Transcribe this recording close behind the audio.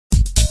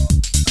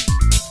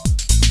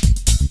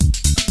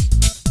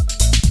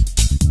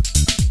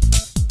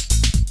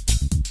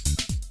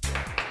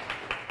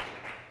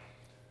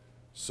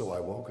So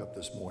I woke up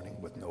this morning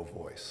with no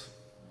voice.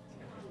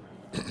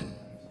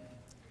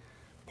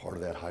 Part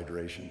of that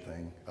hydration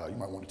thing, you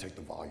might want to take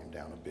the volume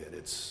down a bit.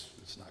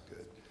 It's not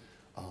good.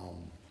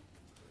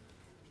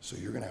 So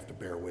you're going to have to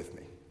bear with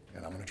me,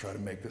 and I'm going to try to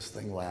make this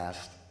thing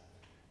last.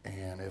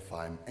 And if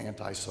I'm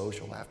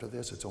antisocial after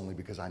this, it's only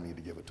because I need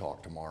to give a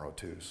talk tomorrow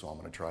too. So I'm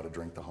going to try to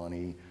drink the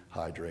honey,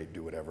 hydrate,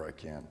 do whatever I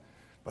can.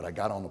 But I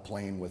got on the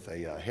plane with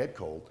a head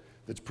cold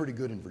that's pretty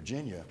good in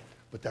Virginia,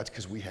 but that's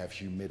because we have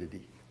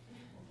humidity.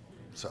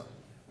 So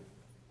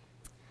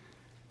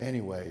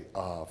anyway,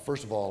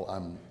 first of all,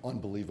 I'm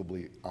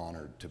unbelievably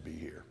honored to be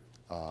here.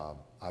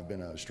 I've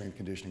been a strength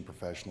conditioning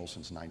professional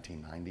since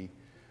 1990.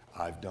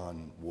 I've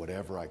done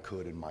whatever I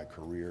could in my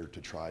career to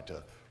try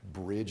to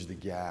bridge the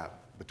gap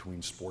between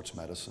sports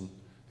medicine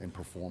and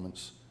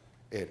performance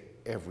at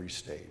every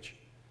stage.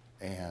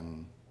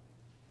 And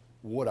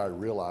what I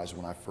realized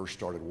when I first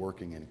started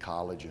working in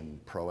college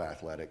and pro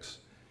athletics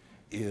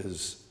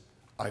is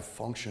I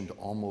functioned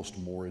almost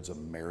more as a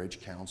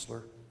marriage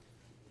counselor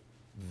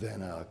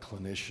than a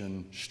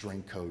clinician,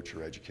 strength coach,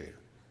 or educator.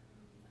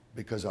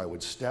 Because I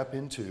would step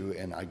into,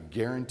 and I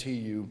guarantee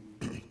you,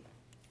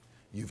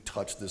 you've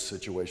touched this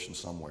situation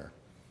somewhere.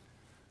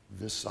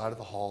 This side of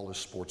the hall is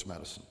sports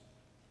medicine.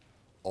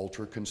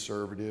 Ultra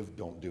conservative,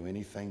 don't do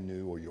anything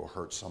new or you'll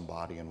hurt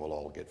somebody and we'll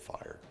all get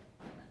fired.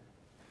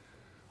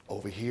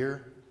 Over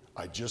here,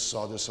 I just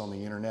saw this on the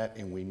internet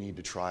and we need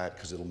to try it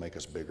because it'll make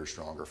us bigger,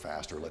 stronger,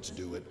 faster. Let's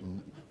do it.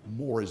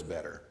 More is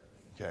better,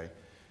 okay?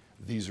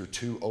 These are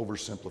two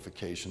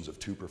oversimplifications of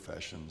two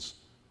professions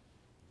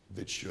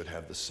that should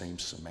have the same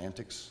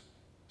semantics,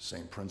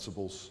 same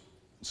principles,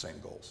 and same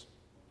goals.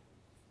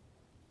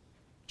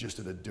 Just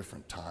at a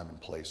different time and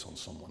place on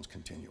someone's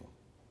continuum.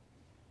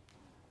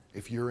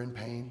 If you're in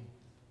pain,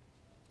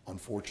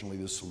 unfortunately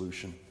the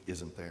solution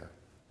isn't there.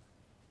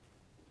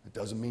 It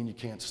doesn't mean you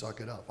can't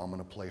suck it up. I'm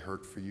going to play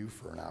hurt for you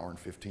for an hour and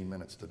 15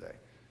 minutes today.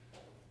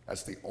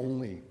 That's the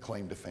only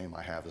claim to fame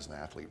I have as an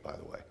athlete, by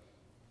the way.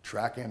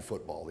 Track and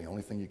football, the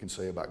only thing you can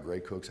say about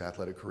Gray Cook's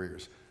athletic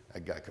careers,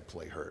 that guy could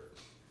play hurt.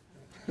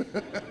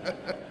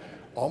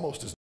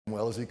 Almost as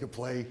well as he could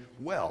play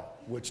well,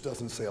 which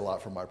doesn't say a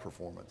lot for my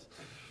performance.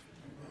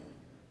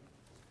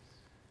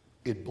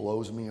 It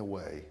blows me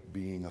away,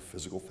 being a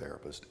physical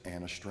therapist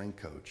and a strength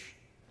coach,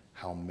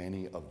 how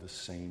many of the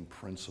same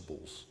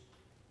principles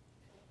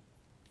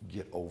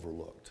get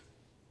overlooked.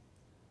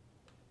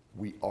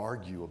 We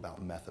argue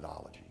about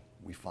methodology.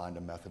 We find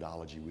a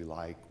methodology we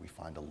like, we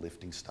find a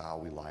lifting style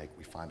we like,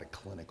 we find a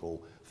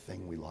clinical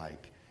thing we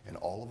like, and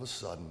all of a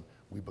sudden,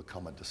 we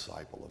become a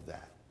disciple of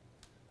that.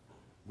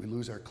 We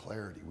lose our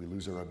clarity, we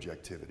lose our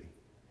objectivity,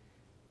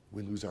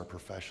 we lose our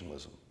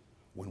professionalism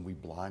when we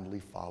blindly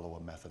follow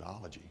a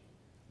methodology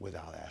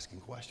without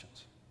asking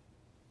questions.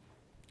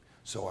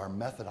 So our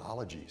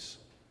methodologies,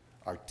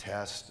 our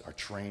tests, our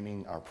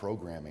training, our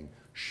programming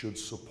should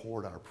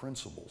support our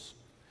principles.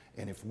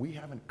 And if we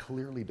haven't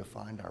clearly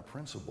defined our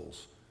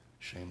principles,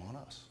 shame on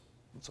us,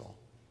 that's all.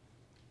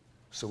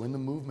 So in the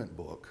movement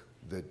book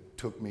that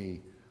took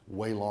me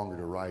way longer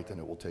to write than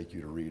it will take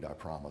you to read, I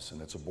promise,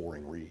 and it's a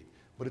boring read,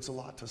 but it's a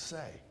lot to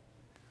say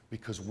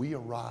because we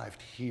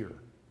arrived here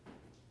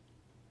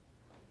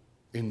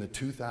in the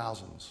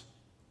 2000s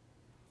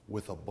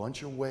with a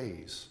bunch of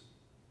ways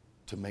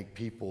to make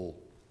people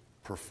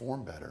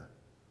perform better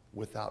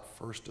without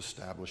first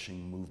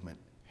establishing movement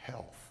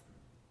health.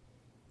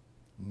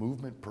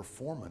 Movement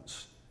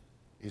performance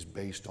is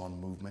based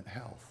on movement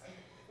health.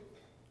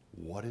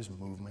 What is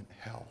movement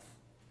health?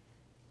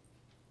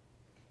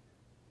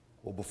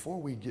 Well,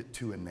 before we get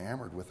too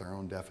enamored with our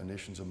own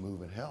definitions of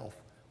movement health,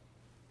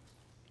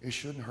 it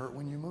shouldn't hurt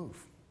when you move.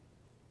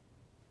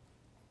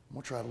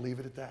 We'll try to leave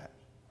it at that.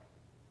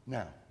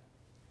 Now,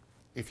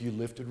 if you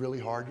lifted really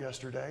hard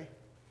yesterday,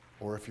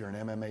 or if you're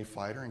an MMA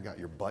fighter and got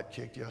your butt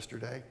kicked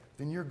yesterday,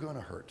 then you're gonna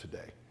hurt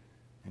today.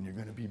 And you're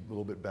gonna be a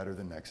little bit better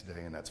the next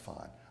day, and that's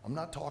fine. I'm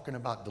not talking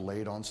about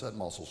delayed onset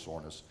muscle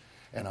soreness,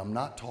 and I'm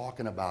not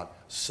talking about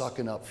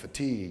sucking up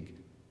fatigue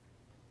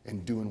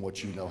and doing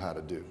what you know how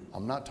to do.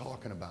 I'm not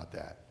talking about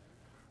that.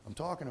 I'm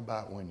talking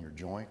about when your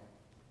joint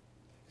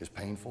is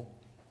painful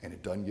and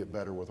it doesn't get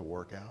better with a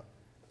workout.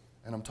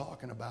 And I'm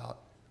talking about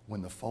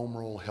when the foam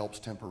roll helps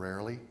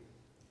temporarily,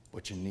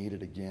 but you need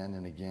it again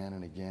and again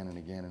and again and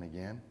again and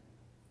again.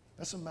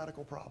 That's a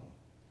medical problem.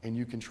 And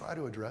you can try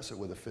to address it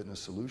with a fitness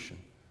solution.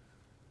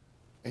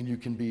 And you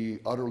can be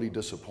utterly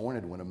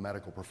disappointed when a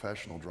medical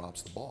professional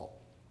drops the ball.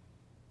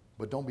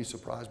 But don't be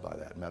surprised by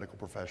that. Medical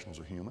professionals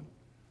are human.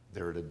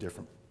 They're at a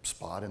different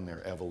spot in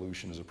their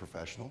evolution as a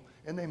professional,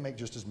 and they make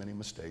just as many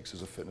mistakes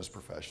as a fitness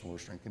professional or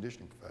strength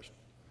conditioning professional.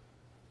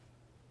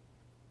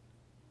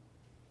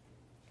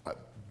 I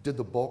did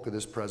the bulk of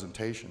this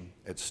presentation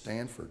at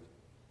Stanford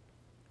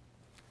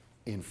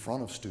in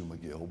front of Stu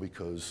McGill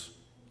because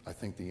I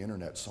think the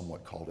internet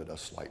somewhat called it a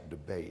slight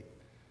debate,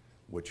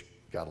 which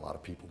got a lot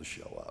of people to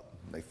show up.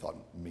 They thought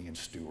me and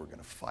Stu were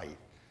gonna fight.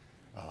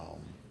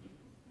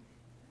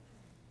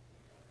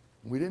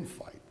 We didn't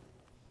fight.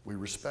 We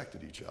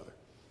respected each other.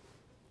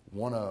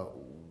 One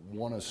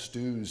of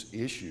Stu's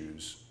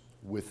issues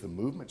with the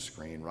movement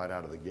screen right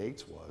out of the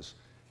gates was,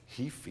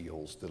 he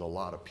feels that a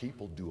lot of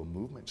people do a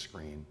movement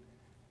screen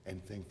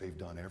and think they've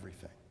done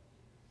everything.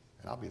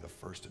 And I'll be the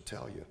first to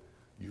tell you,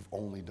 you've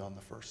only done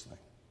the first thing.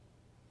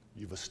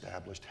 You've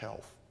established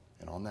health.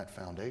 And on that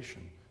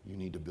foundation, you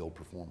need to build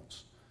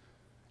performance.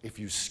 If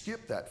you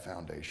skip that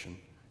foundation,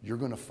 you're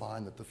going to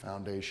find that the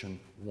foundation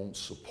won't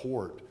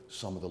support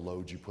some of the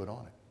loads you put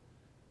on it.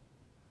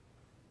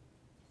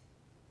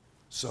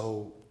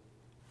 So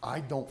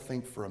I don't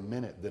think for a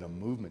minute that a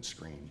movement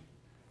screen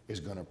is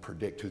going to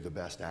predict who the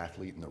best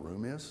athlete in the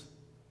room is,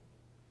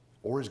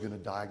 or is going to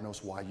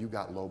diagnose why you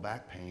got low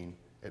back pain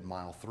at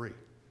mile 3.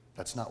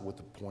 That's not what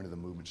the point of the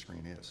movement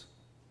screen is.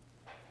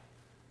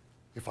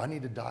 If I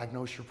need to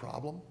diagnose your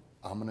problem,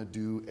 I'm going to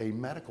do a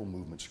medical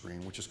movement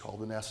screen, which is called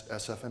an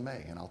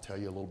SFMA, and I'll tell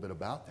you a little bit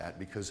about that,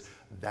 because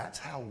that's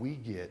how we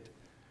get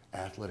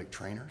athletic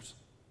trainers,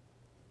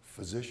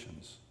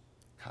 physicians,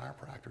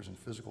 chiropractors, and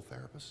physical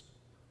therapists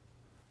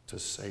to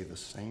say the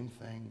same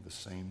thing the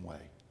same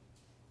way.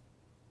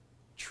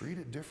 Treat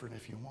it different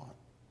if you want.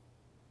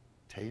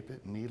 Tape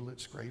it, needle it,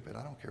 scrape it,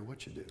 I don't care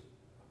what you do.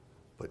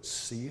 But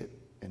see it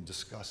and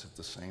discuss it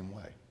the same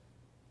way.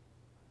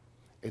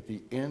 At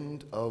the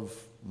end of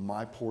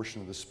my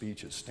portion of the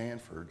speech at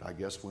Stanford, I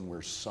guess when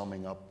we're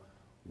summing up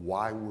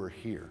why we're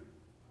here,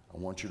 I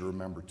want you to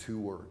remember 2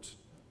 words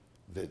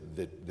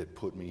that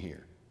put me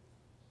here.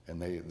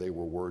 And they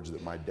were words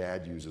that my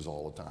dad uses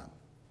all the time.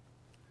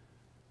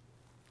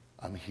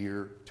 I'm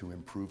here to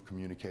improve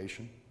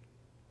communication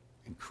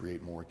and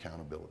create more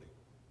accountability.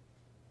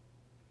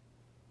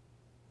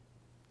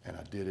 And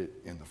I did it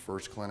in the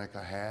first clinic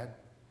I had,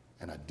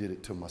 and I did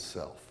it to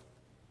myself.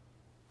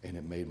 And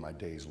it made my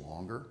days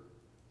longer,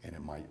 and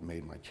it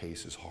made my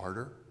cases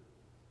harder.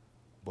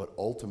 But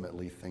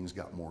ultimately, things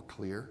got more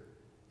clear,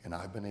 and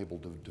I've been able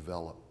to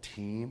develop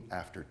team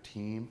after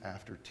team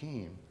after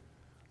team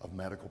of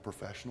medical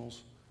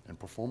professionals and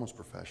performance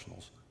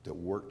professionals that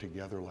work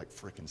together like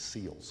frickin'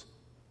 SEALs,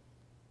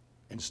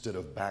 instead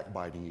of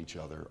backbiting each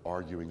other,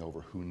 arguing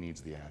over who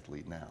needs the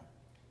athlete now.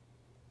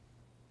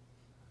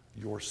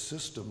 Your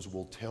systems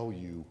will tell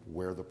you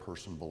where the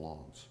person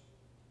belongs.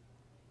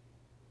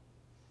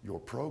 Your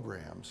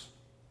programs,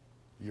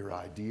 your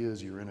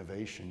ideas, your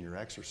innovation, your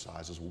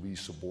exercises will be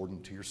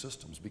subordinate to your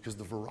systems, because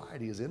the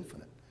variety is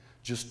infinite.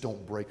 Just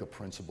don't break a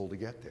principle to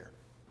get there.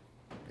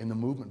 In the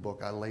movement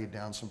book, I laid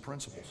down some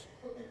principles.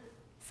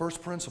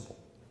 First principle,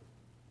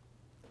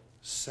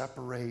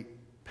 separate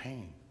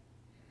pain.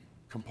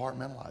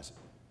 Compartmentalize it.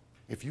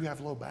 If you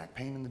have low back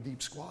pain in the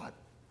deep squat,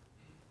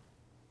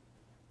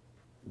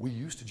 we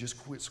used to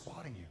just quit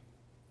squatting you.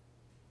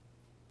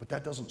 But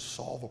that doesn't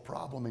solve a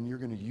problem, and you're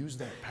going to use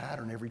that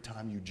pattern every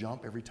time you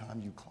jump, every time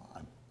you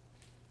climb,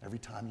 every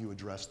time you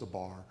address the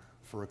bar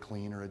for a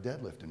clean or a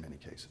deadlift in many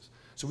cases.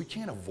 So we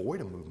can't avoid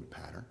a movement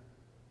pattern.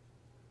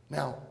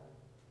 Now,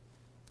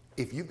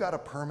 if you've got a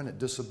permanent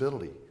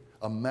disability,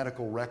 a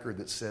medical record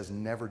that says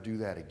never do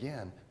that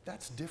again,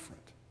 that's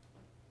different.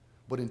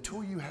 But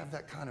until you have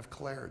that kind of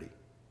clarity,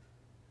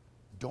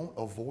 don't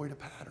avoid a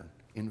pattern.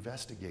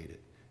 Investigate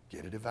it.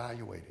 Get it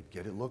evaluated.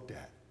 Get it looked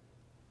at.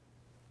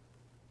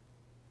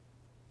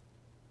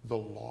 The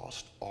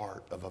lost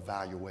art of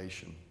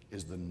evaluation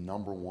is the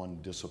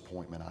 #1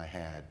 disappointment I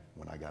had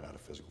when I got out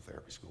of physical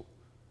therapy school.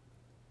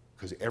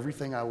 Because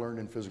everything I learned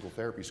in physical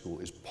therapy school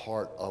is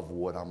part of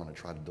what I'm going to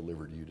try to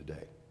deliver to you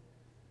today.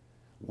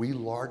 We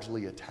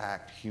largely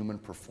attacked human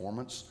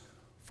performance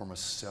from a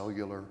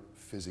cellular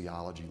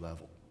physiology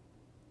level.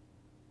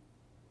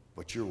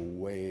 But you're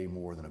way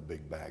more than a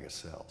big bag of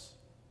cells.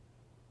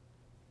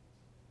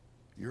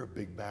 You're a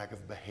big bag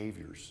of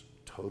behaviors,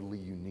 totally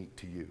unique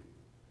to you.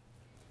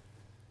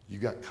 You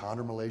got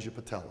chondromalacia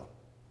patella,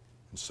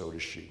 and so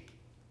does she.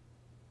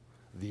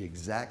 The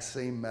exact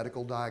same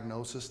medical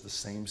diagnosis, the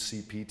same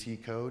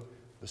CPT code,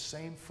 the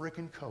same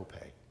frickin'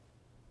 copay,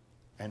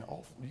 and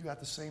you got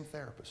the same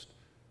therapist.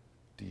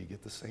 Do you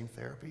get the same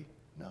therapy?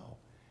 No.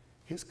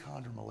 His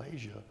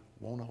chondromalacia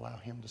won't allow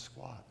him to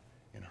squat,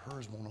 and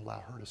hers won't allow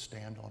her to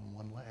stand on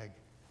one leg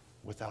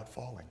without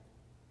falling.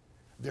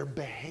 Their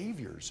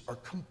behaviors are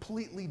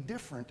completely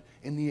different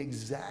in the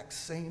exact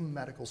same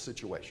medical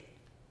situation.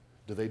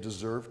 Do they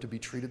deserve to be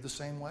treated the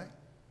same way?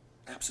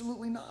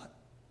 Absolutely not.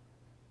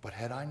 But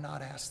had I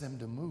not asked them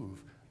to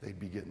move, they'd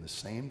be getting the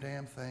same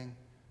damn thing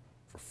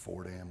for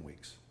 4 damn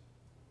weeks.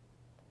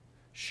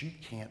 She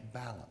can't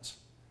balance,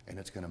 and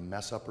it's going to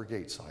mess up her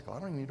gait cycle. I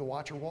don't even need to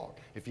watch her walk.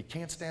 If you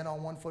can't stand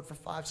on one foot for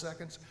 5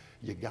 seconds,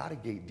 you got a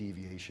gait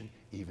deviation,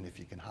 even if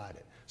you can hide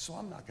it. So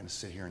I'm not going to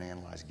sit here and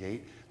analyze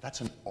gait.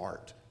 That's an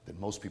art that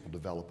most people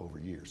develop over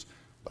years.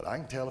 But I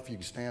can tell if you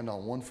can stand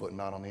on one foot and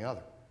not on the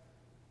other.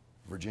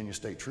 Virginia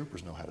State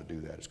troopers know how to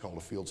do that. It's called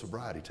a field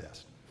sobriety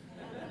test.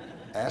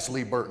 Ask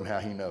Lee Burton how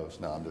he knows.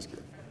 No, I'm just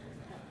kidding.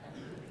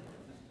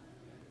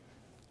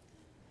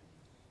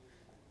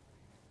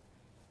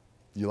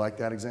 You like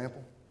that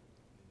example?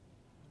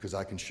 Because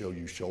I can show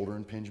you shoulder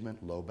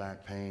impingement, low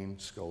back pain,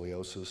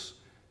 scoliosis,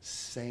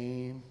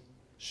 same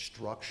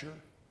structure,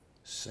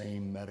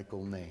 same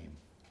medical name,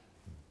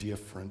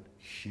 different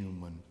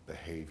human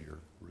behavior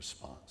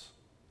response.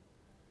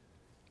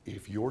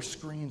 If your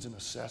screens and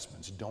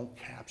assessments don't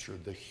capture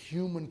the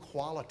human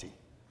quality,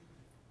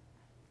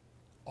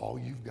 all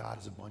you've got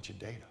is a bunch of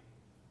data.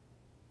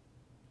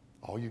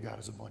 All you got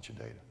is a bunch of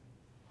data.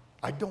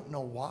 I don't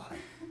know why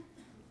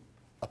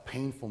a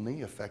painful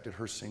knee affected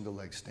her single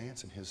leg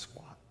stance and his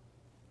squat.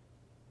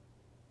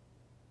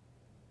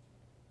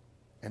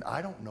 And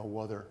I don't know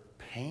whether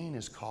pain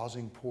is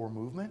causing poor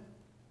movement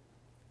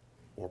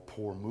or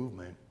poor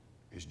movement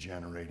is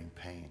generating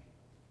pain.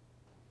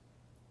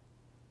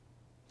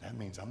 That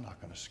means I'm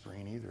not going to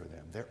screen either of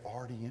them. They're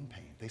already in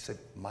pain. They said,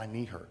 my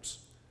knee hurts.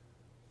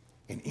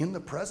 And in the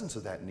presence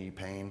of that knee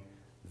pain,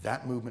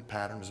 that movement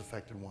pattern is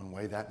affected one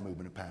way, that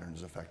movement pattern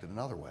is affected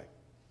another way.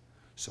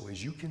 So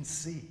as you can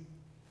see,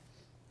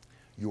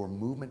 your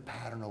movement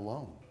pattern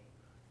alone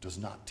does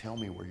not tell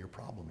me where your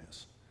problem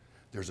is.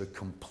 There's a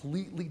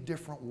completely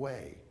different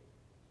way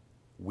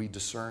we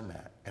discern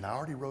that. And I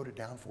already wrote it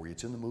down for you.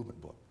 It's in the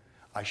movement book.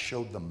 I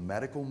showed the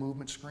medical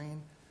movement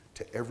screen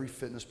to every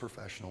fitness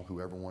professional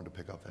who ever wanted to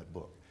pick up that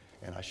book.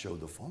 And I showed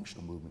the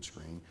functional movement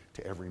screen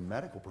to every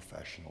medical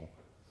professional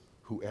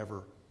who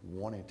ever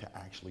wanted to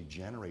actually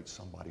generate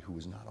somebody who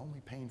was not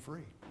only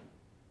pain-free,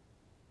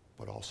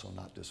 but also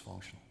not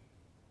dysfunctional.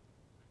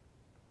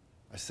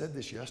 I said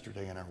this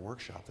yesterday in our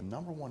workshop. The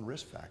number one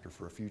risk factor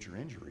for a future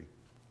injury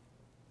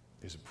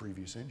is a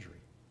previous injury.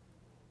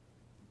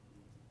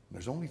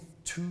 There's only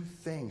two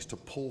things to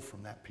pull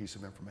from that piece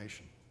of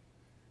information.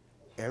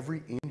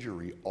 Every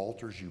injury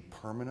alters you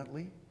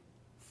permanently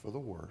for the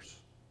worse,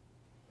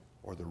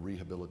 or the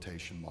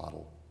rehabilitation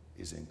model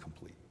is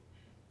incomplete.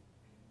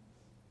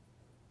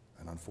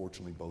 And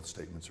unfortunately, both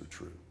statements are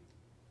true.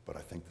 But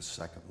I think the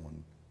second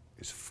one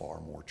is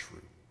far more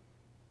true,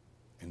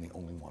 and the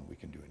only one we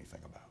can do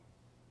anything about.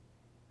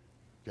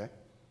 Okay?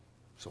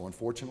 So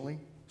unfortunately,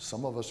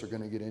 some of us are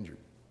going to get injured,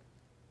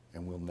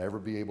 and we'll never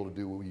be able to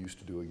do what we used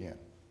to do again.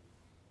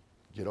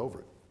 Get over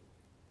it.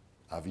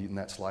 I've eaten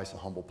that slice of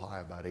humble pie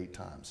about 8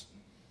 times.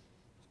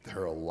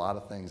 There are a lot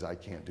of things I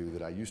can't do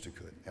that I used to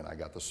could, and I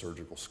got the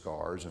surgical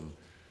scars and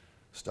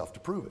stuff to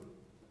prove it.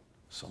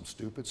 Some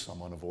stupid,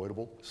 some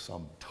unavoidable,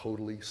 some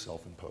totally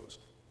self-imposed.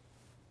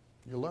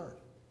 You learn.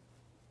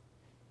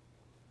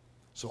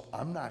 So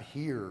I'm not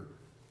here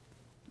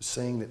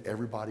saying that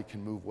everybody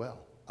can move well.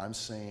 I'm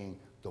saying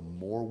the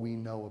more we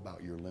know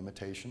about your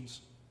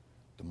limitations,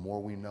 the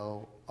more we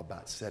know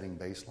about setting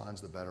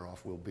baselines, the better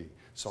off we'll be.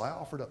 So I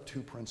offered up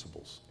 2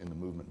 principles in the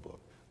movement book.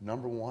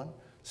 Number 1,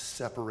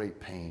 separate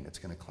pain. It's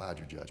going to cloud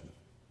your judgment.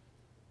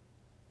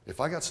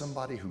 If I got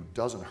somebody who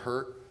doesn't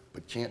hurt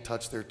but can't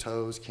touch their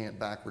toes, can't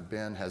backward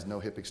bend, has no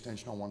hip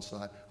extension on one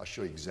side, I'll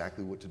show you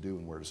exactly what to do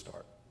and where to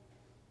start.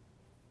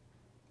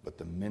 But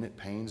the minute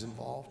pain's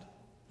involved,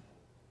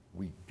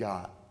 we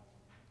got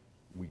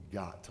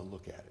to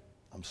look at it.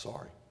 I'm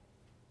sorry.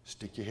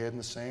 Stick your head in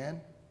the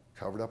sand,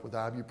 cover it up with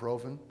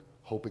ibuprofen,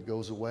 hope it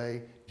goes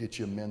away, get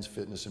you a Men's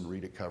Fitness and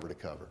read it cover to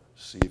cover.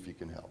 See if you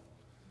can help.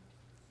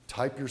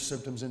 Type your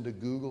symptoms into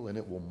Google and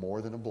it will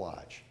more than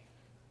oblige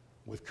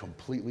with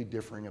completely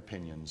differing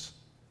opinions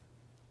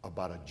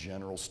about a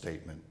general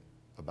statement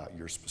about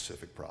your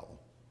specific problem.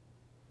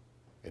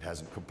 It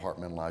hasn't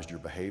compartmentalized your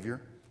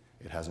behavior.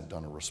 It hasn't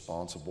done a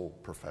responsible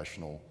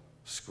professional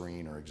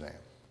screen or exam.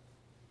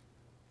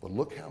 But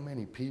look how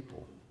many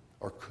people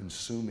are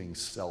consuming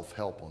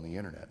self-help on the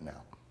internet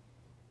now.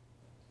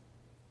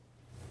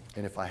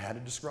 And if I had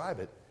to describe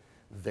it,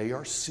 they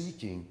are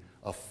seeking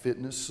a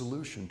fitness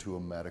solution to a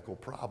medical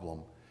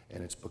problem,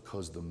 and it's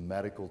because the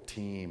medical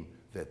team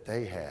that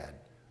they had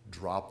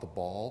dropped the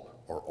ball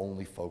or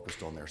only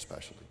focused on their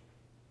specialty.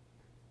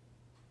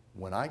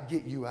 When I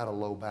get you out of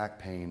low back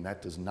pain,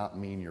 that does not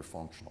mean you're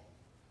functional.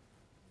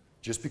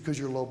 Just because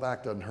your low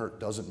back doesn't hurt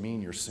doesn't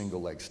mean your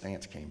single leg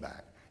stance came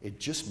back. It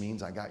just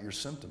means I got your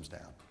symptoms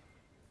down.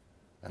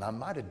 And I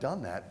might have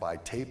done that by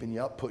taping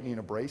you up, putting you in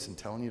a brace, and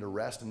telling you to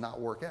rest and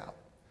not work out.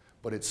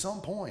 But at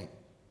some point,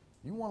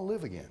 you want to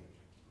live again.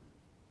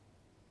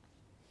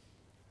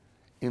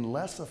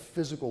 Unless a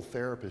physical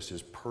therapist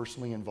is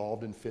personally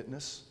involved in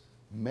fitness,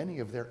 many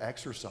of their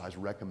exercise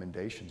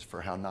recommendations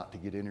for how not to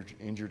get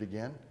injured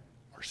again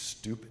are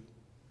stupid.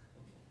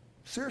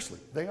 Seriously,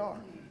 they are.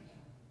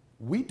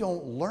 We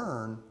don't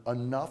learn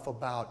enough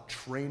about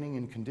training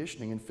and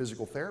conditioning in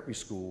physical therapy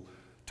school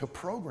to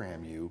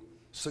program you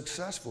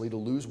successfully to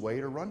lose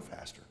weight or run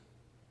faster.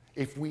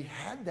 If we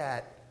had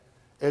that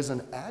as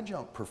an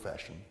adjunct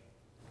profession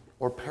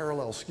or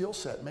parallel skill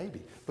set,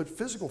 maybe. But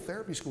physical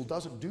therapy school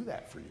doesn't do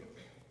that for you.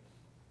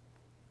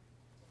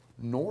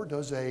 Nor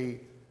does a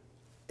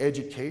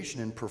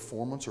education in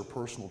performance or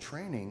personal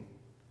training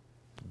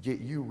get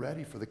you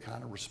ready for the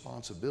kind of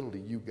responsibility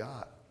you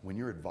got when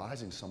you're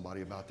advising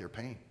somebody about their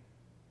pain.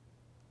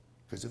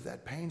 Because if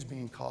that pain's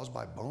being caused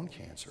by bone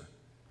cancer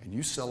and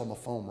you sell them a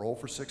foam roll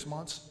for 6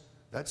 months,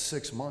 that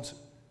 6 months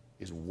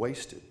is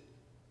wasted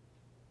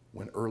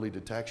when early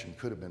detection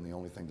could have been the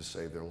only thing to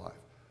save their life.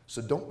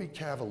 So don't be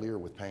cavalier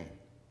with pain.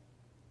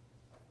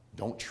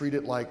 Don't treat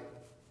it like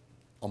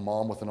a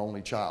mom with an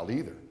only child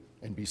either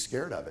and be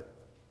scared of it.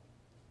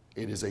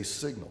 It is a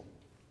signal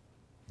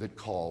that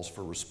calls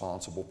for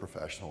responsible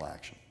professional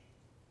action.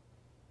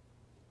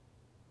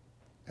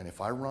 And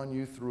if I run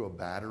you through a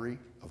battery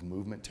of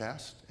movement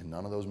tests and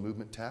none of those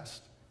movement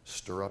tests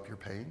stir up your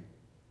pain,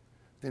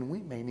 then we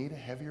may need a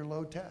heavier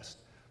load test.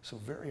 So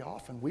very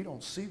often we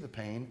don't see the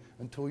pain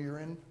until you're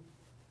in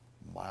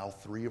mile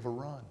 3 of a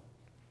run.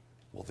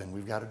 Well, then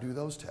we've got to do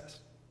those tests.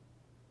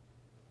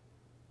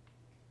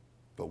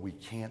 But we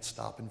can't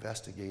stop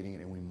investigating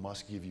it, and we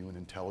must give you an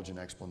intelligent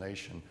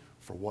explanation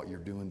for what you're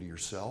doing to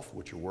yourself,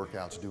 what your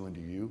workout's doing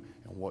to you,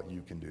 and what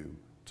you can do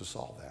to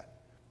solve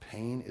that.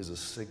 Pain is a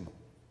signal.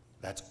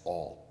 That's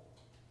all.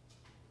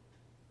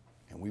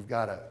 And we've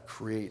got to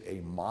create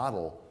a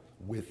model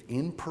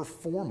within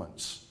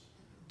performance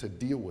to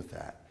deal with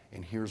that.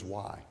 And here's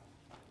why.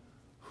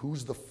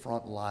 Who's the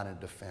front line of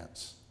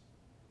defense?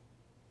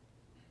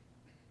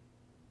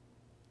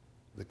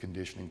 The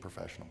conditioning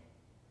professional.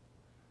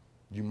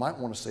 You might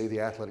want to say the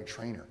athletic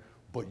trainer,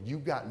 but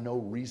you've got no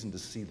reason to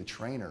see the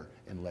trainer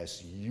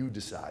unless you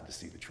decide to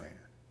see the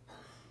trainer.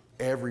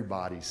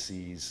 Everybody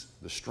sees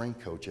the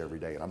strength coach every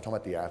day, and I'm talking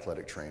about the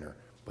athletic trainer,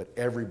 but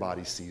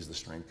everybody sees the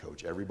strength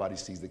coach. Everybody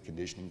sees the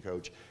conditioning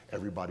coach.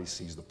 Everybody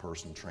sees the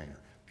personal trainer.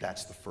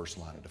 That's the first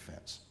line of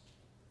defense.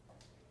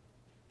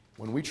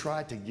 When we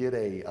tried to get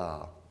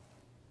a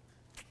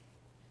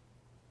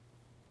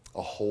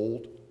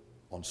hold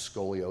on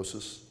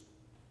scoliosis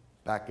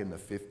back in the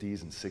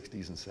 50s and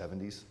 60s and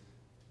 70s,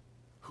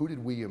 who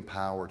did we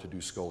empower to do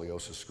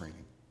scoliosis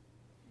screening?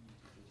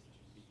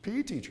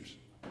 PE teachers.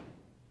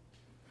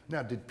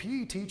 Now, did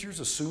PE teachers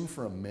assume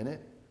for a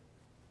minute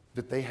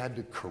that they had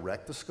to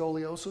correct the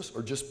scoliosis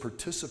or just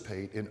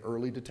participate in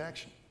early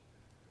detection?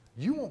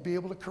 You won't be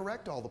able to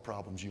correct all the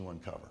problems you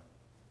uncover.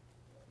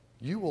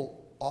 You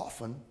will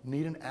often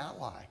need an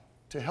ally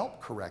to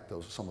help correct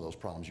some of those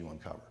problems you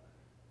uncover.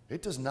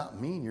 It does not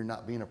mean you're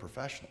not being a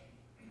professional.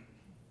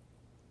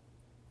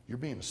 You're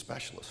being a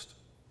specialist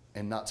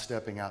and not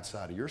stepping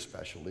outside of your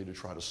specialty to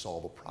try to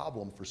solve a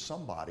problem for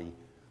somebody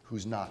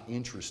who's not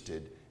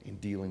interested in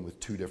dealing with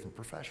two different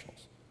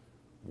professionals.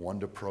 One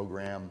to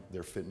program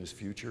their fitness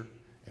future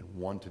and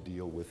one to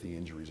deal with the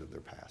injuries of their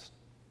past.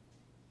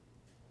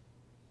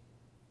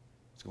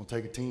 It's going to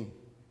take a team.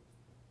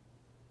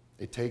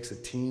 It takes a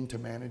team to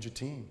manage a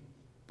team,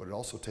 but it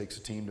also takes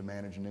a team to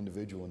manage an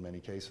individual in many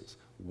cases,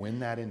 when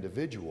that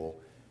individual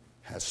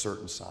has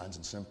certain signs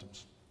and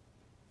symptoms.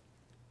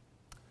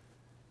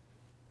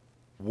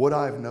 What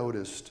I've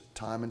noticed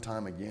time and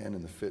time again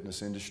in the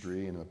fitness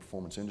industry and in the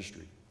performance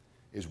industry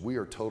is we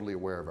are totally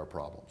aware of our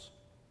problems.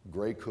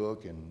 Gray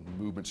Cook and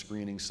movement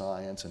screening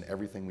science and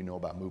everything we know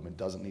about movement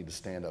doesn't need to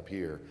stand up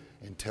here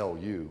and tell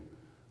you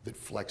that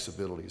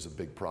flexibility is a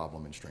big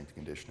problem in strength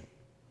conditioning.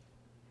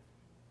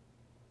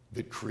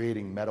 That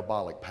creating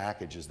metabolic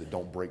packages that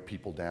don't break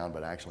people down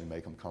but actually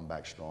make them come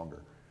back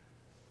stronger.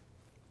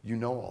 You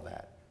know all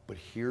that, but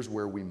here's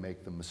where we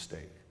make the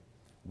mistake.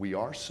 We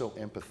are so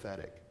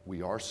empathetic,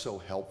 we are so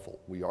helpful,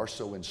 we are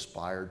so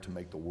inspired to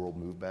make the world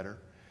move better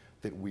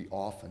that we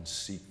often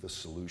seek the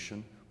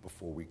solution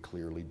before we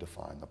clearly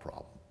define the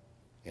problem.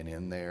 And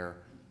in there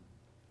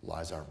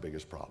lies our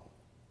biggest problem.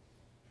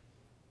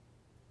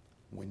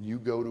 When you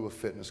go to a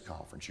fitness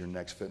conference, your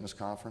next fitness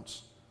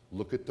conference,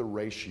 look at the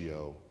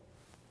ratio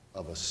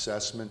of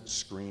assessment,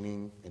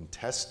 screening, and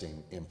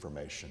testing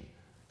information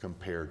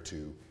compared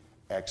to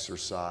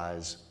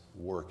exercise,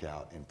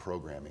 workout, and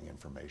programming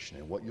information.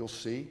 And what you'll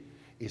see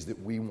is that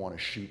we want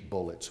to shoot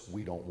bullets.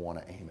 We don't want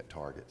to aim at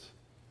targets.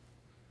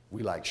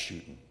 We like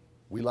shooting.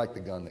 We like the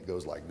gun that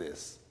goes like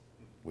this.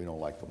 We don't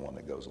like the one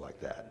that goes like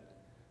that,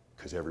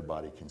 because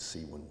everybody can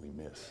see when we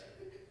miss.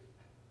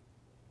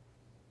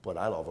 But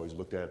I've always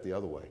looked at it the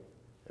other way.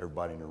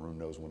 Everybody in the room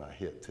knows when I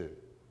hit too.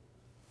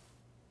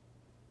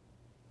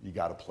 You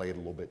got to play it a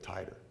little bit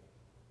tighter.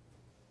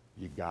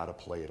 You got to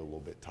play it a little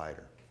bit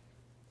tighter,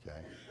 okay?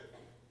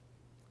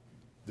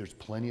 There's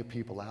plenty of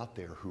people out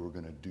there who are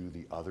going to do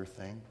the other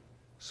thing.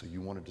 So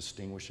you want to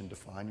distinguish and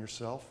define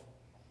yourself?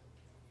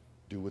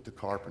 Do what the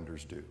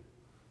carpenters do.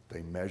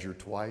 They measure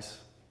twice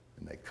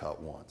and they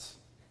cut once.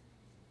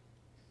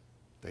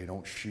 They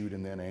don't shoot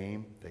and then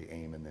aim, they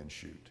aim and then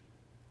shoot.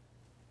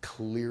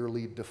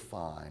 Clearly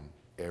define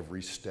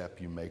every step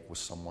you make with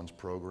someone's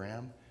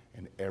program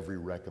and every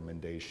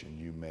recommendation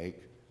you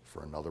make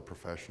for another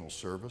professional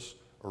service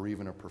or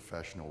even a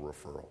professional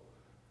referral.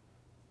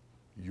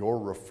 Your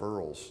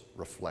referrals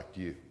reflect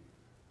you.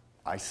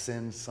 I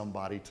send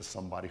somebody to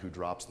somebody who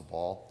drops the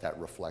ball, that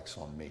reflects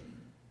on me.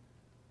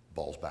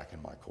 Ball's back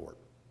in my court.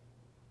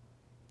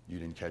 You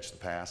didn't catch the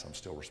pass, I'm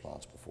still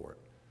responsible for it.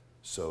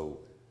 So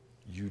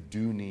you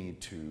do need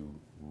to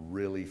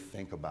really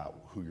think about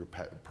who your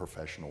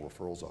professional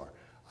referrals are.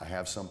 I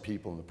have some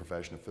people in the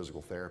profession of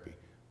physical therapy.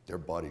 They're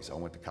buddies. I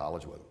went to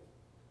college with them,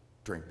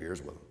 drink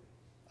beers with them.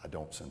 I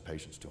don't send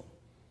patients to them.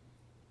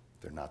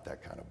 They're not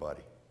that kind of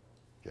buddy,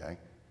 okay?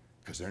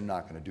 Because they're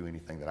not going to do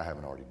anything that I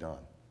haven't already done.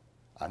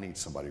 I need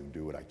somebody who can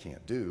do what I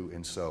can't do,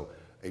 and so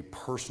a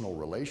personal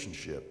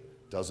relationship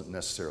doesn't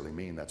necessarily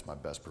mean that's my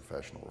best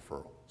professional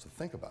referral. So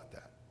think about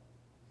that.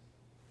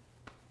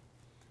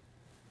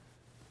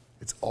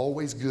 It's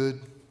always good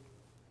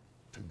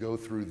to go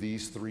through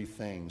these three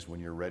things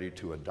when you're ready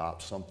to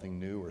adopt something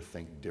new or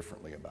think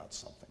differently about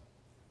something,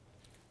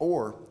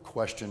 or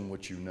question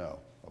what you know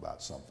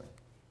about something.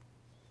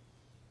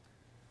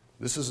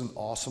 This is an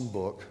awesome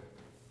book.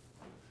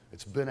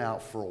 It's been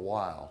out for a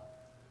while,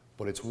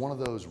 but it's one of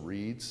those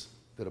reads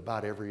that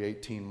about every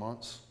 18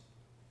 months,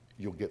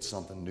 you'll get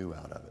something new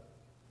out of it.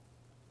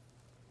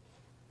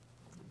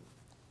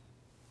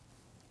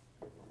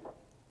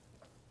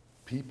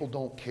 People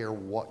don't care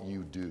what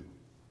you do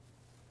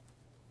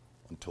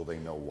until they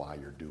know why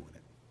you're doing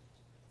it.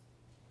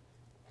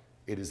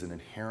 It is an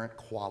inherent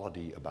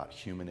quality about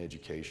human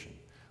education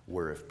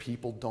where if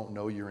people don't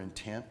know your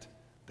intent,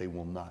 they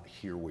will not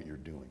hear what you're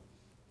doing.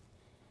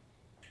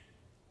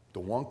 The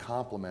one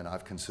compliment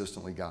I've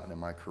consistently gotten in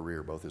my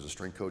career, both as a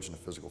strength coach and a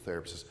physical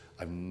therapist, is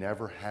I've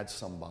never had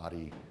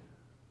somebody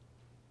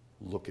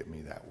look at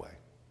me that way.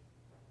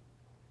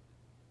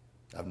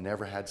 I've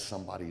never had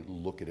somebody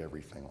look at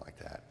everything like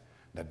that.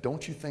 Now,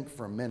 don't you think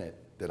for a minute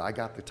that I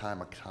got the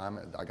time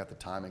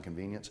and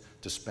convenience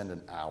to spend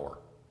an hour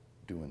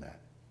doing that.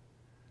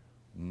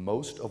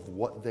 Most of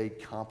what they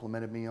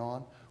complimented me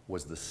on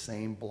was the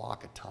same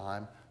block of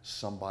time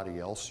somebody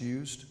else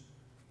used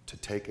to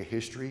take a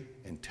history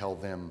and tell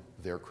them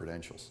their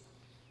credentials.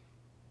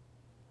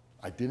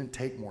 I didn't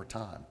take more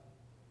time.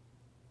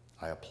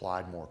 I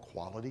applied more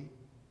quality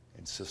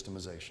and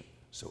systemization.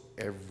 So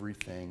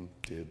everything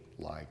did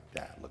like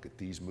that. Look at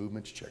these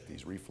movements, check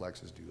these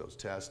reflexes, do those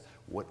tests,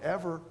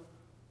 whatever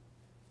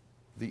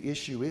the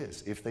issue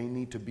is. If they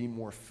need to be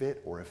more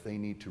fit or if they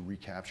need to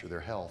recapture their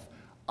health,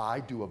 I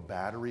do a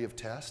battery of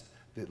tests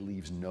that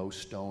leaves no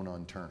stone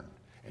unturned.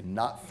 And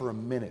not for a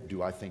minute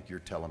do I think you're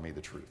telling me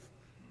the truth.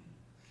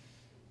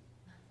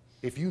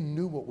 If you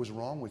knew what was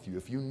wrong with you,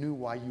 if you knew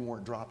why you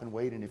weren't dropping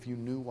weight, and if you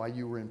knew why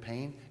you were in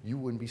pain, you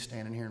wouldn't be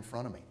standing here in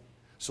front of me.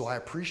 So I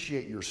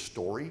appreciate your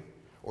story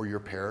or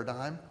your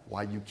paradigm,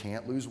 why you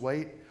can't lose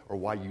weight or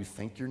why you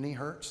think your knee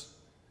hurts.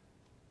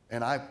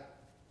 And I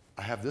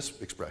have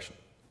this expression.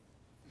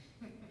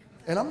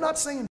 And I'm not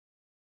saying,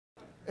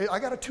 I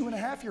got a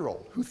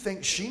 2.5-year-old who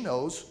thinks she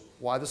knows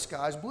why the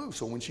sky's blue.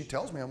 So when she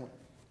tells me, I'm like,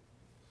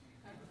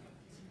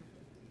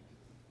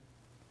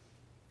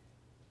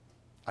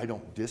 I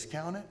don't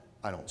discount it.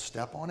 I don't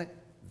step on it.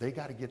 They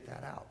got to get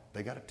that out.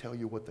 They got to tell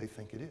you what they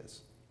think it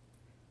is.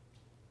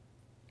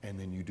 And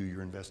then you do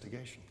your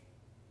investigation.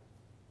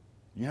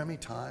 You know how many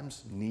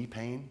times knee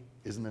pain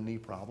isn't a knee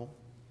problem?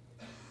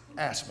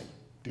 Ask me,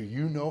 do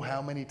you know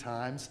how many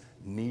times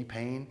knee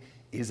pain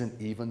isn't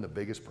even the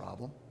biggest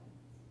problem?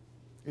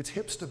 It's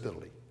hip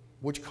stability,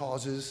 which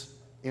causes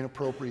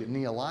inappropriate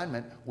knee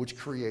alignment, which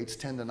creates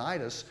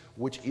tendonitis,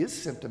 which is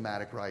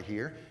symptomatic right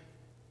here.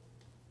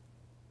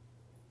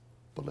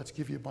 But let's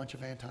give you a bunch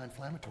of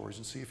anti-inflammatories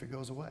and see if it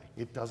goes away.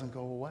 It doesn't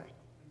go away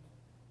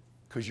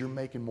because you're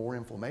making more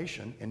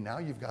inflammation, and now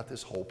you've got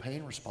this whole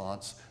pain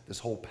response, this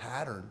whole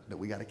pattern that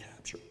we got to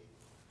capture.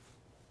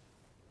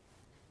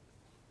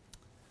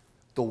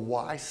 The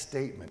why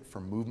statement for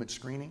movement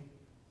screening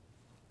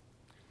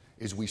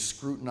is we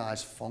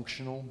scrutinize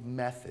functional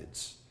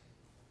methods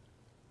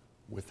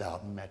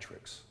without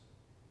metrics.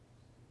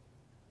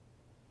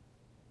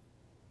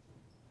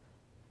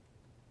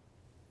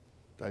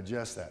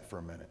 Digest that for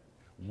a minute.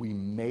 We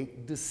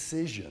make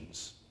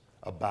decisions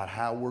about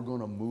how we're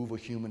going to move a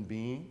human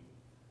being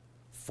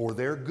for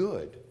their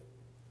good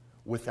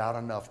without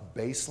enough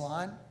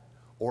baseline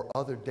or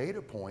other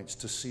data points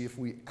to see if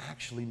we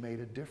actually made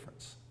a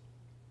difference.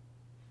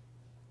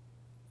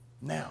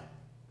 Now,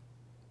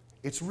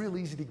 it's real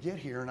easy to get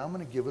here, and I'm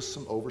going to give us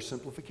some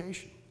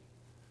oversimplification.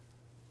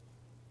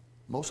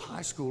 Most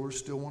high schoolers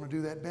still want to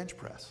do that bench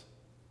press.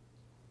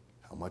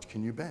 How much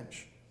can you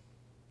bench?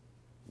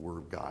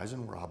 We're guys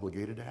and we're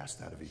obligated to ask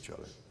that of each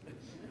other.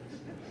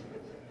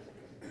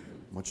 How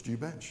much do you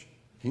bench?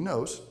 He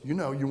knows. You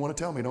know, you want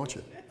to tell me, don't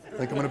you?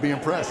 Think I'm going to be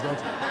impressed, don't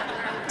you?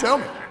 Tell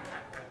me.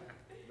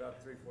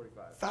 About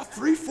 345. About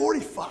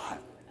 345.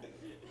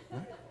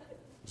 Right?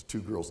 There's two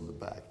girls in the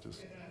back.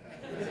 Just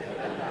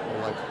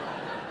like,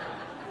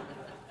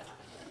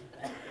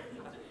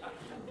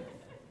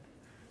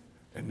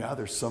 and now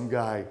there's some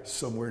guy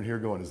somewhere in here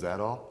going, is that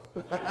all?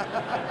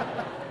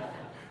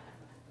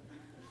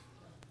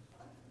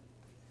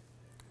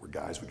 We're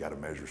guys, we got to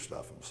measure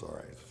stuff. I'm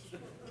sorry.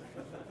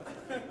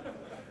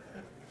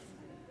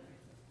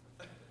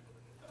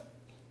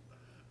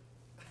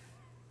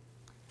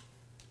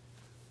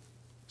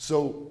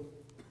 So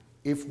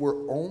if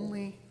we're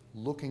only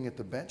looking at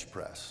the bench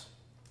press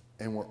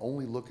and we're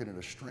only looking at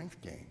a strength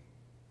gain,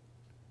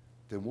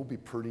 then we'll be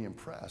pretty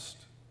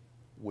impressed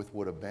with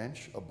what a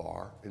bench, a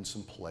bar, and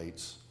some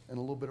plates and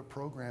a little bit of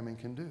programming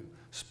can do,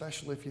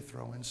 especially if you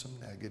throw in some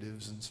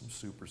negatives and some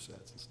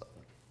supersets and stuff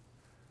like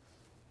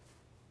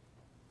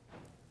that.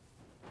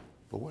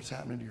 But what's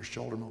happening to your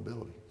shoulder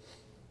mobility?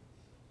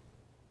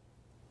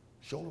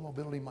 Shoulder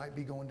mobility might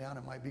be going down,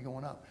 it might be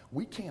going up.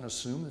 We can't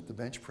assume that the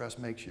bench press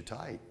makes you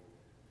tight,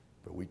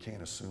 but we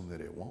can't assume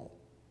that it won't.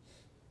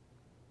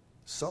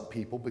 Some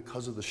people,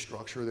 because of the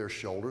structure of their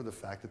shoulder, the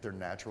fact that they're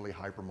naturally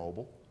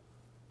hypermobile,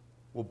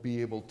 will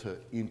be able to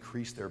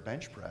increase their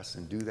bench press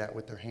and do that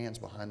with their hands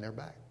behind their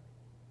back.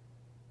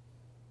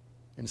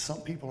 And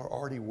some people are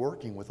already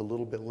working with a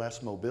little bit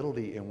less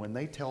mobility, and when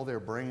they tell their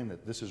brain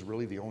that this is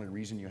really the only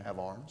reason you have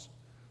arms,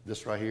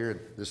 this right here, and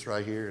this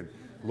right here, and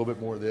a little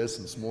bit more of this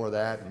and some more of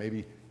that, and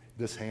maybe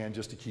this hand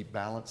just to keep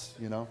balance,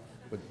 you know,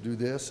 but do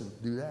this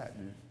and do that,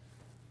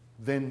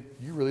 then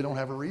you really don't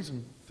have a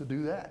reason to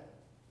do that.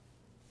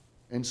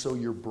 And so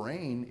your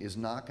brain is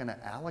not going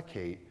to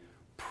allocate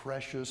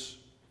precious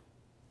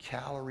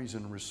calories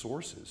and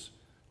resources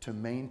to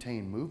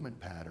maintain movement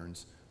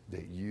patterns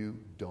that you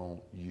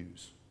don't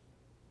use.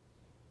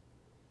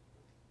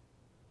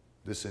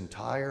 This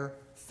entire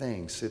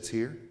thing sits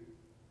here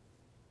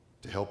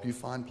to help you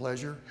find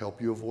pleasure,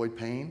 help you avoid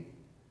pain,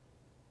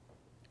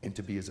 and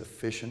to be as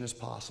efficient as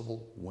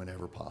possible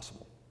whenever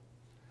possible.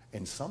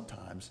 And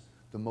sometimes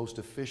the most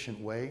efficient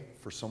way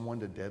for someone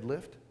to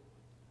deadlift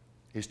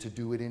is to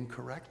do it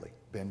incorrectly.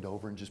 Bend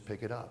over and just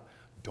pick it up.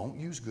 Don't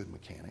use good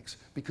mechanics,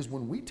 because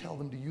when we tell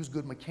them to use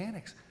good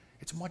mechanics,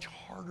 it's much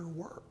harder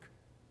work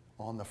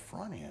on the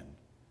front end,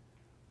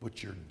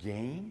 but your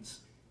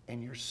gains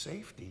and your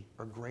safety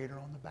are greater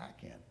on the back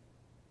end.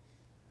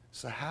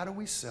 So how do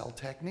we sell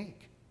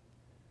technique?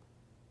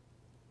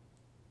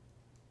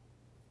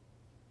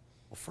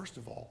 Well, first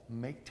of all,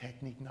 make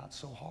technique not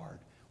so hard.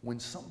 When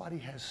somebody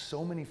has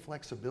so many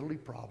flexibility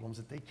problems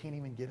that they can't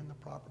even get in the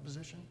proper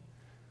position,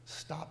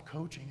 stop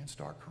coaching and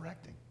start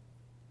correcting.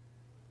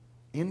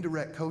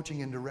 Indirect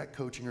coaching and direct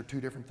coaching are two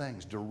different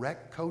things.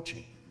 Direct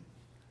coaching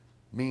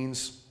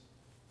means,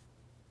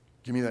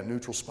 give me that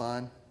neutral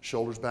spine,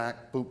 shoulders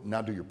back, boop,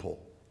 now do your pull,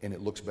 and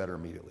it looks better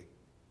immediately.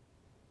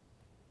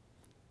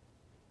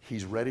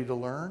 He's ready to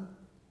learn,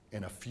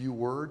 and a few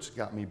words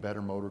got me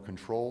better motor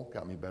control,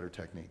 got me better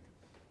technique.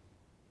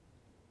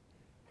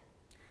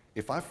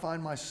 If I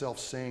find myself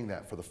saying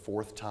that for the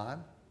fourth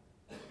time,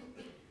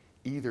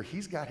 either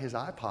he's got his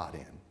iPod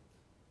in,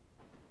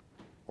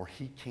 or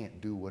he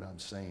can't do what I'm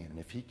saying. And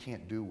if he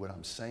can't do what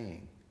I'm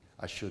saying,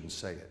 I shouldn't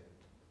say it.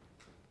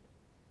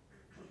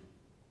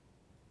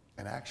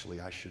 And actually,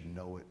 I should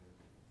know it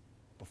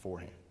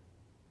beforehand.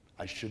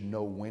 I should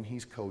know when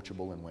he's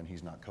coachable and when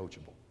he's not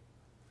coachable.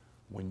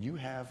 When you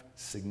have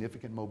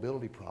significant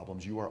mobility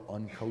problems, you are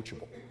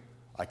uncoachable.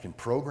 I can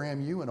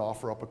program you and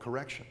offer up a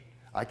correction.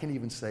 I can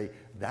even say,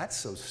 that's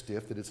so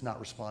stiff that it's not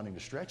responding to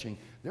stretching.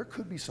 There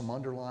could be some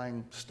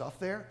underlying stuff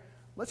there.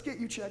 Let's get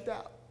you checked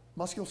out.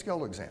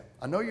 Musculoskeletal exam.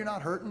 I know you're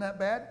not hurting that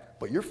bad,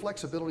 but your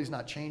flexibility is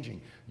not changing.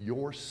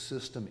 Your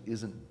system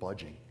isn't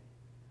budging.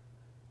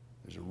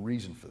 There's a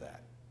reason for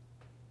that.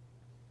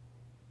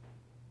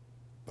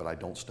 But I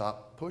don't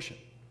stop pushing.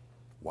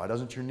 Why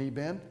doesn't your knee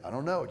bend? I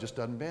don't know, it just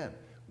doesn't bend.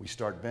 We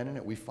start bending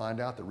it, we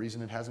find out the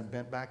reason it hasn't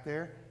bent back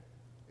there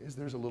is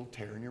there's a little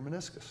tear in your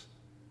meniscus.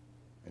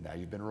 And now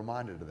you've been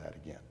reminded of that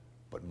again.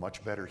 But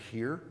much better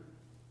here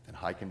than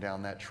hiking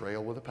down that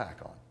trail with a pack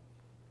on.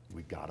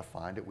 We got to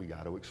find it, we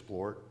got to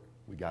explore it,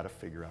 we got to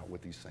figure out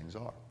what these things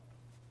are.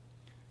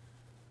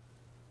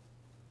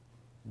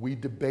 We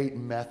debate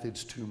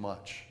methods too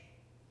much.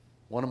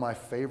 One of my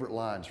favorite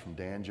lines from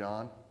Dan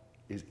John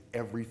is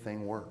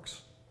everything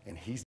works. And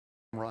he's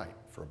right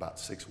for about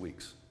 6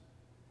 weeks.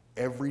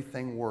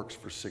 Everything works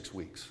for 6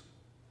 weeks.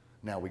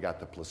 Now we got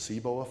the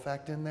placebo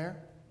effect in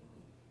there.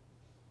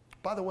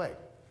 By the way,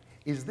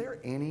 is there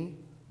any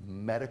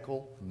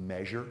medical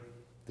measure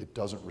that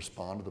doesn't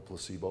respond to the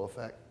placebo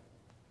effect?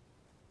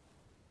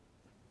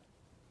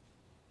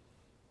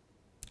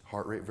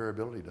 Heart rate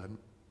variability doesn't.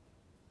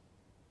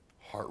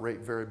 Heart rate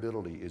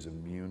variability is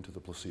immune to the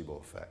placebo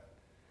effect.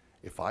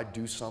 If I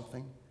do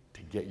something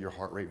to get your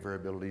heart rate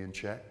variability in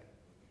check,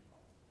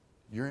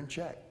 you're in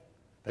check.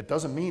 That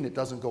doesn't mean it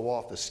doesn't go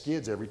off the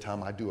skids every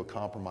time I do a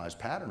compromised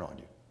pattern on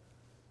you.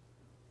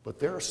 But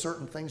there are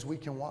certain things we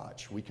can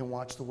watch. We can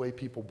watch the way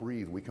people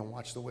breathe. We can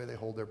watch the way they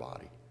hold their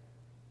body.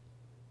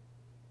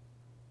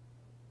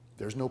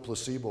 There's no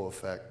placebo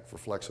effect for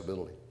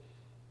flexibility.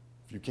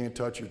 If you can't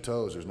touch your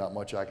toes, there's not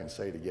much I can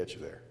say to get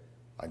you there.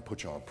 I can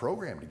put you on a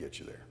program to get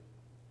you there.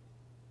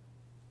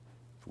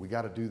 We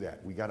got to do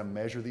that. We got to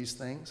measure these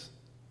things,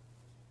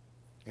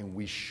 and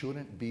we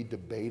shouldn't be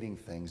debating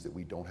things that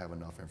we don't have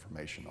enough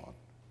information on.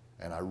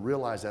 And I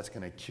realize that's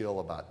going to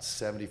kill about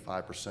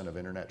 75% of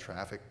internet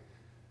traffic,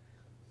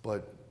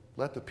 but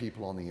let the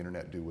people on the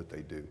internet do what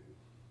they do.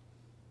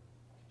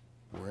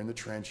 We're in the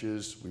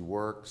trenches, we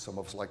work, some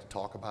of us like to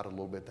talk about it a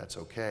little bit, that's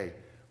okay,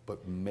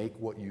 but make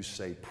what you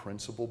say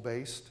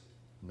principle-based,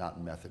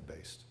 not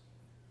method-based.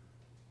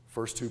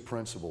 First two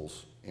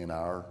principles in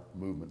our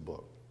movement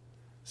book.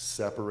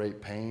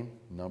 Separate pain.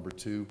 Number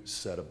two,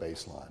 set a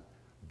baseline.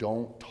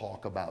 Don't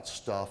talk about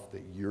stuff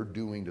that you're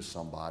doing to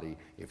somebody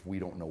if we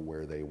don't know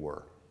where they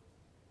were,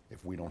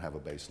 if we don't have a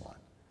baseline.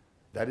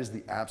 That is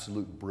the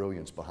absolute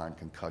brilliance behind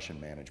concussion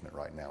management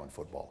right now in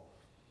football.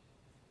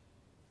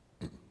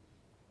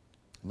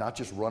 Not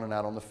just running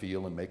out on the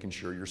field and making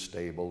sure you're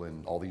stable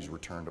and all these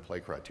return to play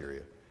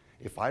criteria.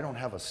 If I don't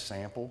have a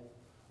sample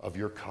of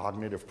your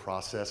cognitive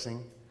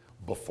processing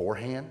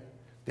beforehand,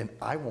 then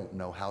I won't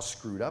know how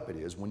screwed up it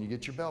is when you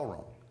get your bell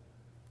rung.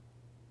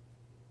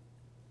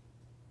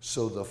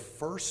 So the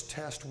first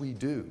test we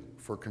do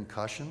for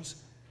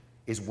concussions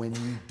is when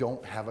you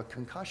don't have a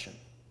concussion,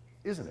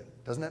 isn't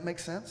it? Doesn't that make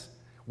sense?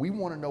 We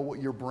want to know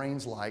what your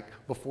brain's like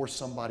before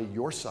somebody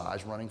your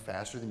size running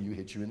faster than you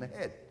hits you in the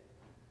head.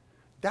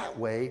 That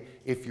way,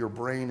 if your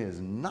brain is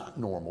not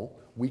normal,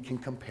 we can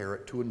compare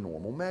it to a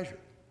normal measure.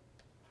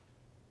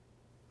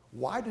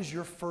 Why does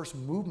your first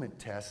movement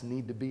test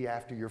need to be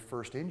after your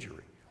first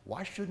injury?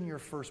 Why shouldn't your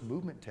first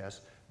movement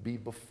test be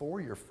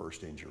before your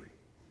first injury?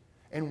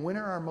 And when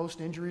are our most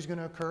injuries going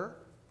to occur?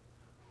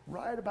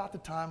 Right about the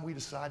time we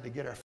decide to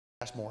get our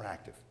fast more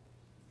active.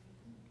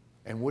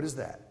 And what is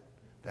that?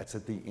 That's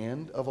at the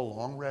end of a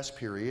long rest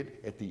period,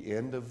 at the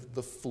end of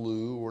the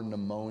flu or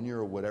pneumonia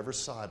or whatever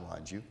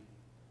sidelines you.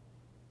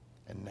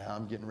 And now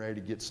I'm getting ready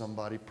to get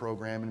somebody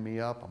programming me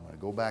up. I'm going to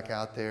go back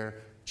out there,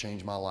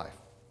 change my life.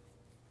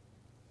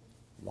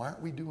 Why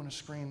aren't we doing a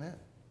screen then?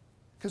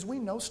 Because we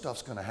know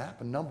stuff's going to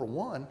happen. Number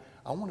one,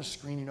 I want to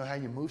screen you know how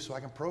you move so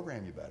I can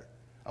program you better.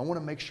 I want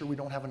to make sure we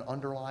don't have an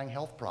underlying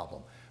health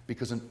problem,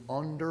 because an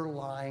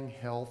underlying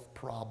health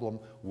problem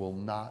will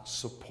not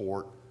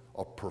support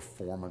a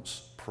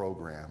performance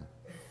program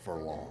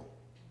for long.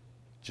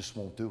 Just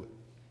won't do it.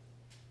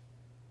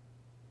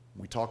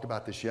 We talked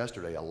about this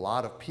yesterday. A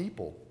lot of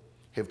people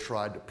have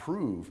tried to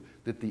prove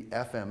that the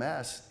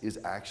FMS is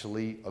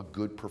actually a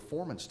good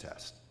performance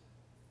test.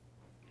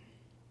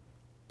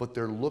 But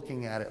they're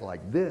looking at it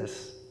like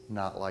this,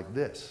 not like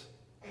this.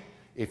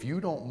 If you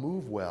don't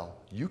move well,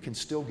 you can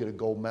still get a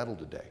gold medal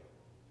today.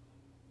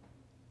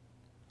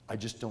 I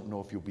just don't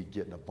know if you'll be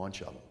getting a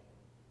bunch of them.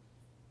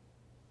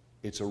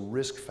 It's a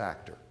risk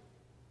factor,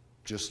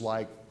 just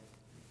like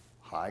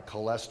high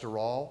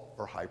cholesterol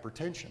or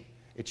hypertension.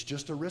 It's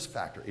just a risk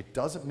factor. It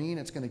doesn't mean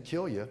it's going to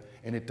kill you,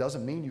 and it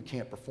doesn't mean you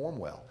can't perform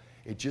well.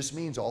 It just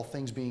means, all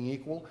things being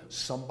equal,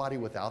 somebody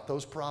without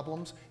those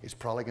problems is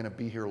probably going to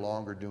be here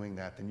longer doing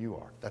that than you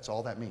are. That's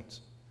all that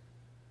means.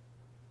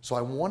 So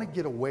I want to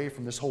get away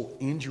from this whole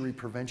injury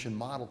prevention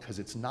model, because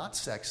it's not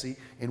sexy,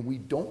 and we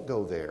don't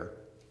go there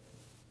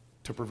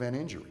to prevent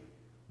injury.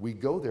 We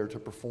go there to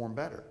perform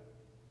better.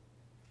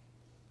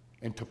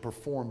 And to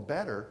perform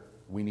better,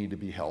 we need to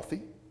be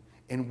healthy,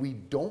 and we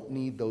don't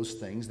need those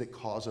things that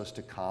cause us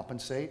to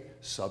compensate,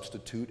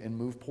 substitute, and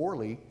move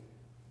poorly,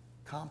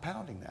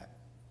 compounding that.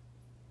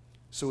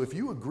 So if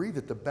you agree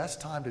that the best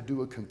time to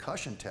do a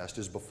concussion test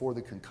is before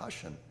the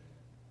concussion,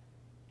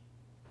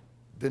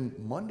 then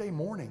Monday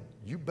morning,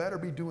 you better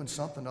be doing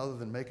something other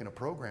than making a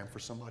program for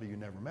somebody you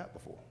never met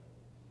before.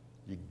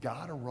 You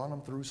gotta run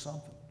them through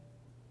something.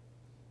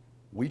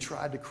 We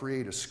tried to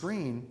create a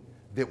screen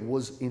that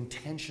was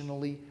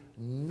intentionally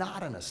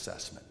not an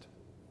assessment.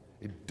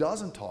 It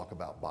doesn't talk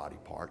about body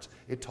parts,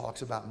 it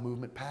talks about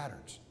movement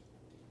patterns.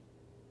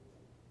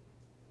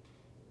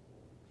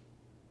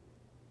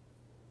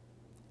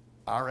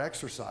 Our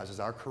exercises,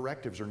 our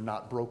correctives are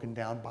not broken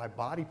down by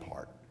body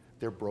part.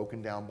 They're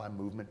broken down by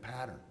movement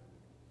pattern.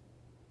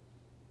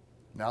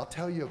 Now I'll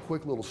tell you a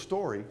quick little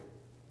story,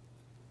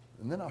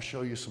 and then I'll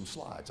show you some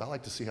slides. I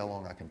like to see how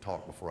long I can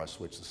talk before I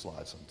switch the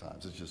slides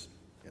sometimes. It's just,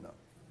 you know.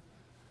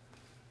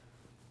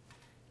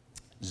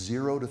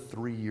 0 to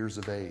 3 years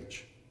of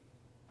age.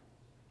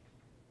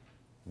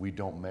 We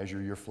don't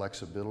measure your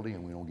flexibility,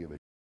 and we don't give a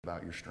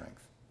about your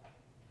strength.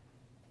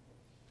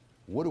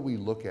 What do we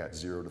look at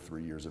 0 to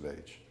 3 years of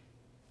age?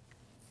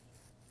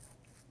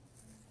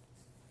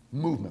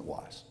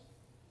 Movement-wise.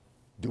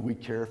 Do we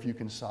care if you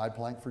can side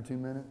plank for 2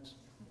 minutes?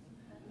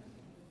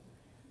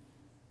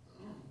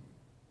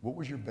 What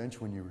was your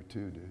bench when you were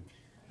 2, dude?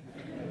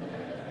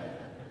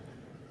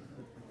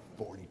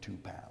 42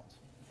 pounds.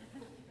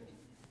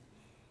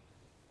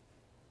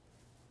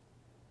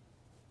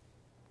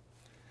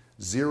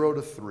 Zero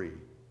to 3,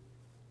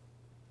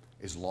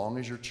 as long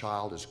as your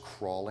child is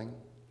crawling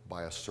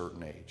by a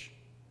certain age,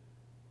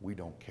 we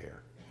don't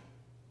care.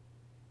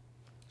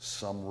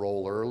 Some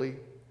roll early,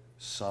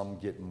 some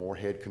get more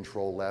head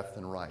control left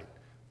than right.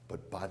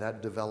 But by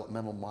that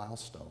developmental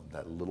milestone,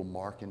 that little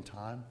mark in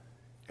time,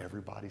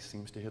 everybody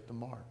seems to hit the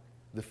mark.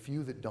 The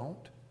few that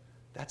don't,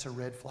 that's a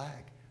red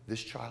flag.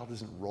 This child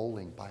isn't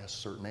rolling by a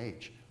certain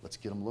age. Let's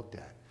get them looked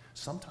at.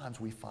 Sometimes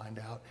we find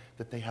out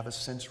that they have a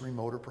sensory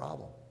motor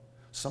problem.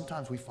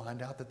 Sometimes we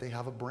find out that they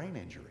have a brain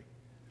injury.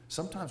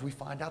 Sometimes we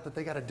find out that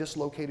they got a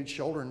dislocated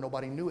shoulder and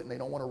nobody knew it, and they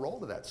don't want to roll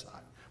to that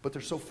side. But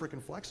they're so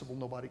freaking flexible,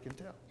 nobody can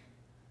tell.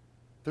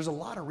 There's a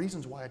lot of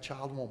reasons why a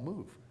child won't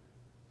move.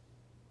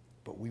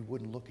 But we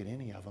wouldn't look at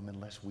any of them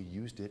unless we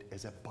used it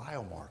as a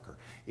biomarker.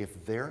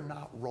 If they're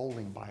not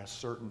rolling by a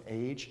certain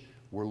age,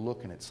 we're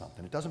looking at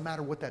something. It doesn't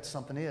matter what that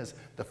something is.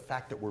 The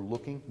fact that we're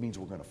looking means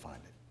we're going to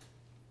find it.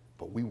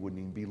 But we wouldn't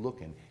even be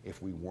looking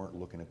if we weren't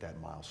looking at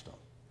that milestone.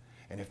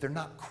 And if they're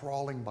not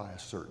crawling by a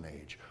certain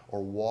age,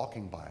 or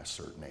walking by a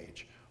certain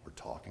age, or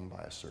talking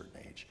by a certain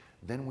age,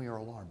 then we are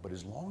alarmed. But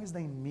as long as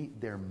they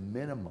meet their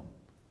minimum,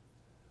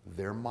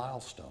 their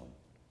milestone,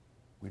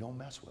 we don't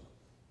mess with them.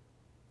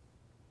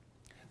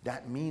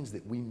 That means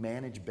that we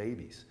manage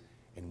babies,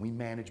 and we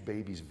manage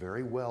babies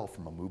very well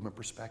from a movement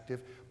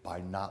perspective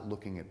by not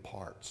looking at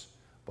parts.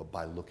 but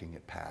by looking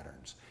at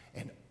patterns.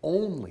 And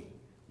only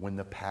when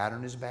the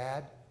pattern is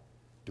bad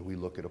do we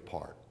look at a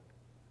part.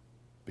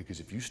 Because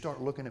if you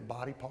start looking at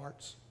body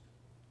parts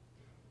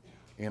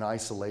in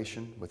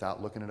isolation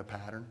without looking at a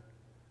pattern,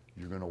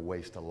 you're going to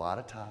waste a lot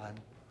of time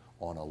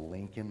on a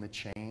link in the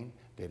chain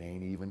that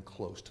ain't even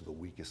close to the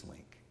weakest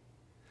link.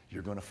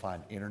 You're going to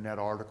find internet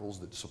articles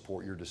that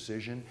support your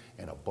decision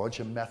and a bunch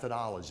of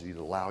methodology that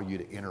allow you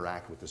to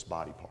interact with this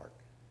body part.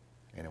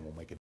 And it will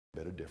make a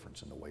bit of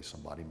difference in the way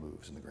somebody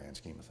moves in the grand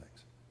scheme of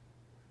things.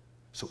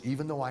 So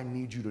even though I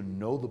need you to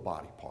know the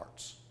body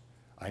parts,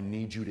 I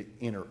need you to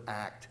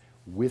interact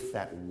with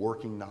that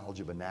working knowledge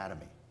of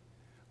anatomy.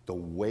 The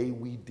way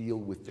we deal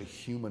with the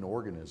human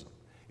organism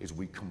is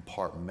we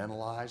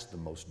compartmentalize the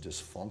most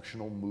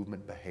dysfunctional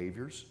movement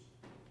behaviors,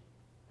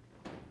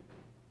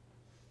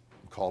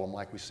 call them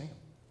like we see them.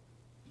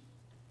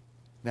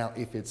 Now,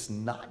 if it's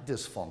not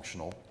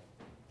dysfunctional,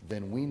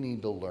 then we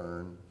need to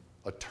learn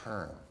a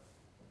term.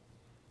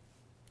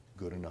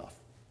 Good enough.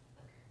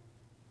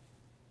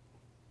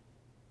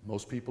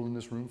 Most people in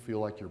this room feel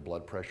like your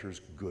blood pressure is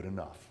good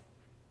enough.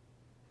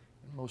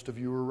 And most of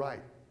you are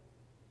right.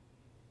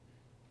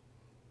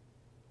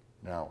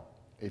 Now,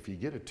 if you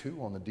get a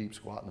 2 on the deep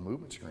squat and the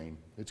movement screen,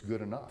 it's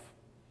good enough.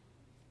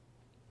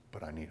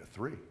 But I need a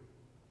 3,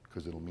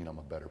 because it'll mean I'm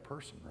a better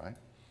person, right?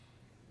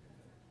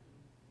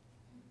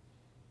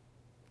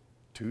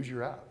 2's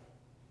you're out.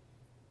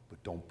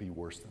 But don't be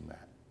worse than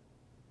that.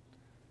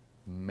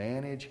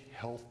 Manage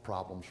health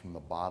problems from the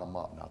bottom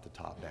up, not the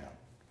top down.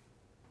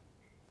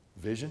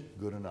 Vision,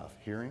 good enough.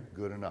 Hearing,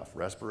 good enough.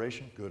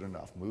 Respiration, good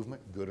enough.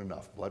 Movement, good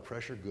enough. Blood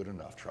pressure, good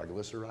enough.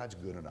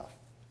 Triglycerides, good enough.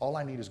 All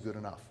I need is good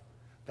enough.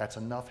 That's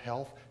enough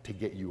health to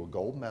get you a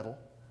gold medal,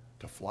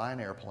 to fly an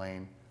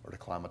airplane, or to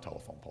climb a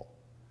telephone pole.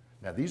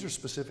 Now, these are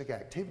specific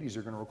activities that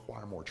are going to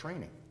require more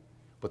training,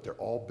 but they're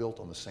all built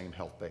on the same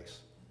health base.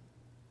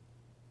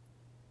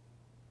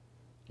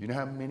 You know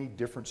how many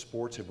different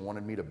sports have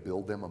wanted me to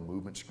build them a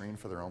movement screen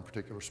for their own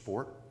particular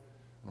sport?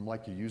 And I'm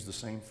like, you use the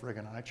same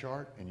friggin' eye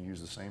chart and you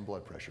use the same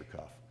blood pressure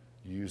cuff.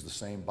 You use the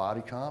same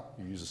body comp,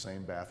 you use the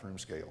same bathroom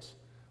scales.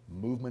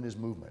 Movement is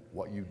movement.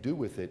 What you do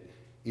with it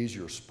is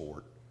your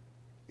sport,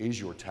 is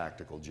your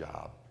tactical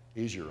job,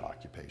 is your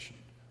occupation.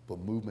 But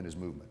movement is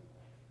movement.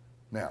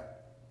 Now,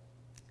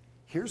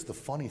 here's the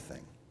funny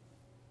thing.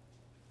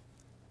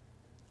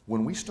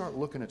 When we start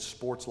looking at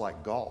sports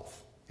like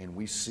golf, and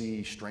we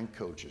see strength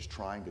coaches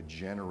trying to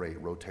generate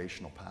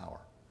rotational power,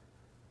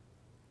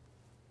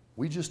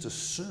 we just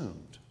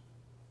assumed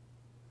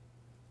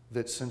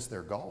that since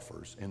they're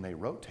golfers and they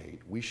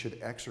rotate, we should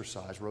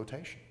exercise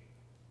rotation.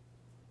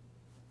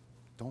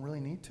 Don't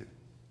really need to.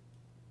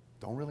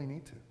 Don't really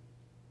need to.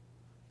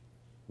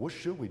 What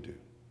should we do?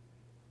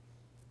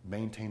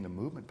 Maintain the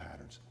movement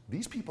patterns.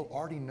 These people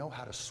already know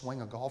how to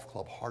swing a golf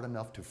club hard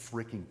enough to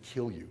freaking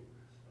kill you.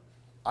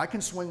 I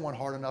can swing one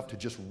hard enough to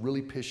just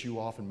really piss you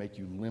off and make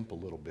you limp a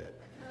little bit.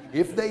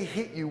 If they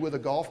hit you with a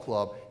golf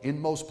club, in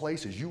most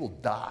places, you will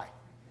die,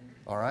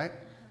 all right?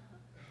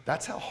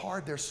 That's how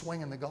hard they're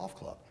swinging the golf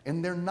club.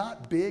 And they're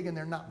not big and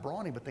they're not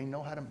brawny, but they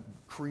know how to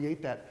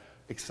create that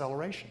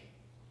acceleration.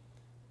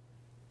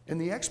 And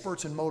the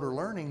experts in motor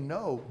learning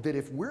know that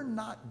if we're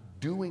not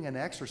doing an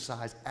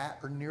exercise at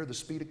or near the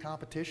speed of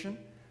competition,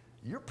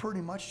 you're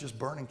pretty much just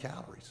burning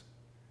calories.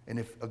 And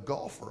if a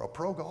golfer, a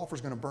pro golfer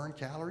is going to burn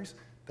calories,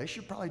 they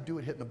should probably do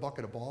it hitting a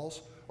bucket of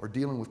balls or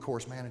dealing with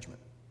course management.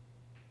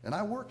 And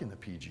I work in the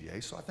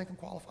PGA, so I think I'm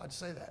qualified to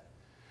say that.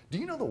 Do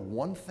you know the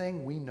one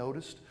thing we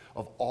noticed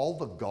of all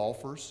the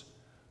golfers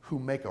who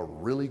make a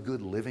really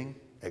good living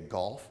at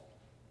golf,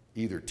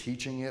 either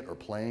teaching it or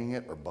playing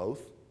it or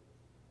both?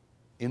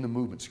 In the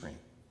movement screen.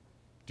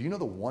 Do you know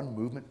the one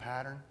movement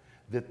pattern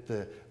that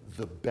the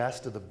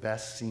best of the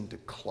best seem to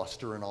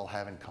cluster and all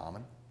have in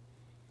common?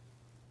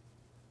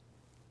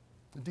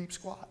 The deep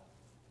squat.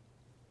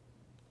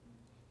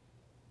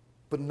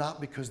 But not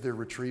because they're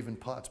retrieving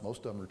putts.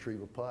 Most of them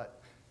retrieve a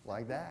putt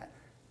like that.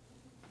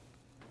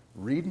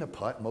 Reading a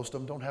putt, most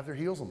of them don't have their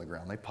heels on the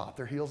ground. They pop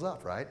their heels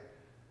up, right?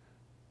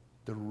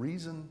 The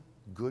reason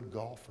good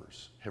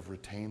golfers have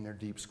retained their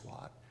deep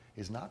squat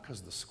is not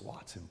because the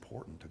squat's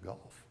important to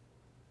golf.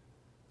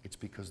 It's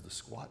because the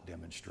squat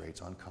demonstrates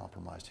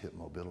uncompromised hip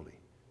mobility,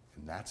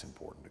 and that's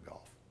important to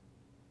golf.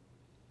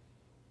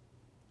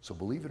 So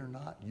believe it or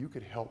not, you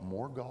could help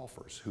more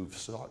golfers who've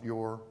sought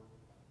your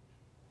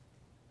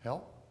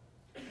help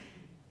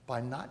by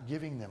not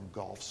giving them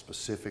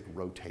golf-specific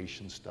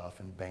rotation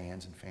stuff and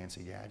bands and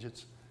fancy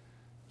gadgets.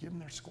 Give them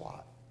their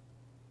squat.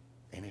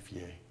 And if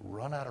you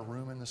run out of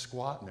room in the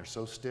squat and they're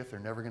so stiff they're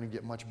never going to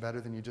get much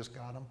better than you just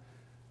got them,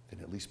 then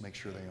at least make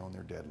sure they own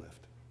their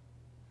deadlift.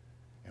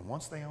 And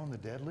once they own the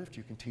deadlift,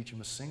 you can teach them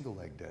a single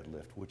leg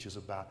deadlift, which is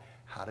about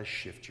how to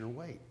shift your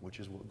weight, which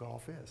is what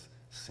golf is,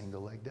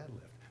 single leg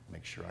deadlift.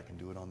 Make sure I can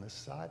do it on this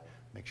side,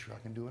 make sure I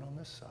can do it on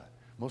this side.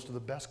 Most of the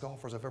best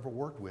golfers I've ever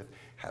worked with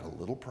had a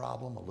little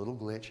problem, a little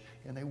glitch,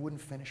 and they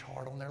wouldn't finish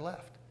hard on their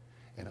left.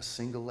 And a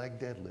single leg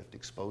deadlift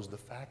exposed the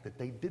fact that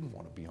they didn't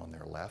want to be on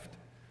their left.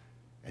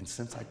 And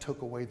since I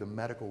took away the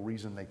medical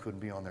reason they couldn't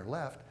be on their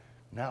left,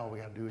 Now all we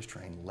got to do is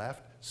train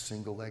left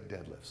single leg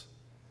deadlifts.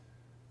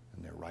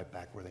 And they're right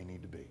back where they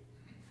need to be.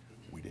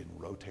 We didn't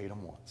rotate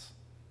them once.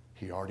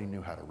 He already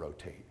knew how to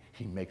rotate.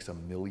 He makes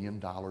 $1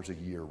 million a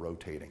year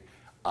rotating.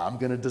 I'm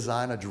going to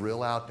design a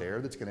drill out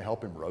there that's going to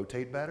help him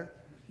rotate better?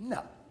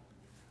 No.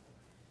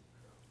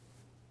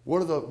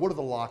 What are the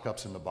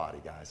lockups in the body,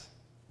 guys?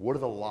 What are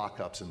the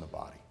lockups in the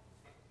body?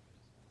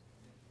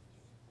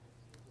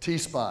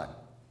 T-spine.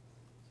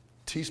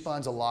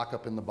 T-spine's a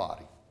lockup in the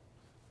body.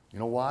 You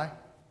know why?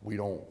 We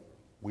don't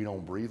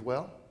breathe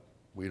well.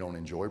 We don't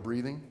enjoy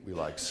breathing. We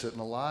like sitting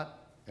a lot,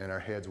 and our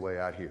head's way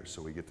out here,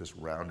 so we get this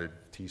rounded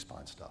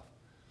T-spine stuff.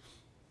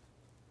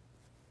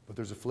 But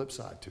there's a flip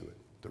side to it.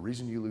 The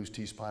reason you lose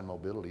T-spine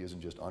mobility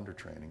isn't just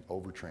undertraining.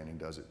 Overtraining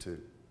does it too.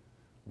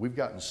 We've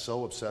gotten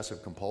so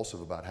obsessive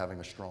compulsive about having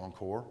a strong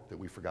core that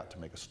we forgot to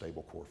make a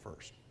stable core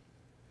first.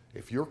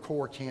 If your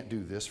core can't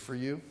do this for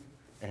you,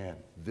 and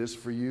this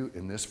for you,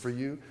 and this for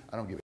you, I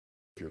don't give a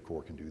if your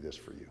core can do this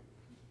for you.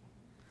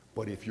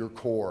 But if your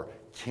core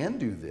can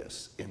do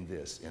this, and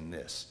this, and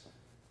this,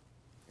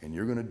 and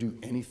you're going to do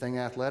anything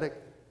athletic,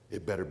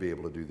 it better be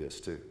able to do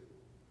this too.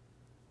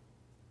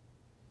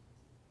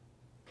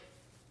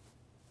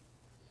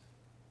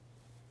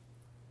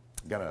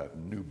 Got a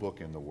new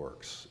book in the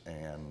works,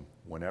 and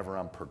whenever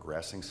I'm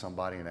progressing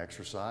somebody in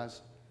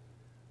exercise,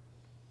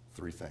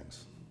 3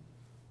 things: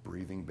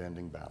 breathing,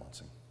 bending,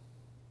 balancing.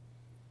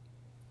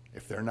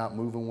 If they're not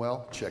moving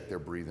well, check their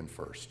breathing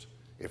first.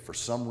 If for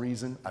some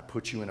reason I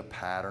put you in a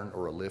pattern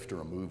or a lift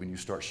or a move and you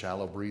start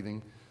shallow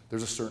breathing,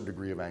 there's a certain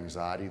degree of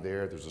anxiety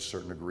there, there's a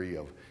certain degree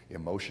of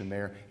emotion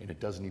there, and it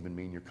doesn't even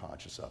mean you're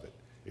conscious of it.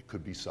 It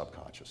could be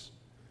subconscious.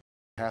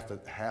 Half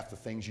the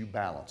things you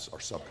balance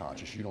are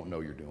subconscious. You don't know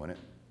you're doing it.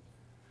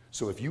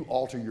 So if you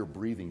alter your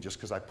breathing just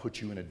because I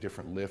put you in a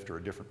different lift or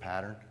a different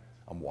pattern,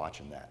 I'm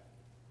watching that.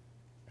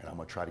 And I'm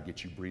going to try to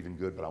get you breathing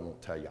good, but I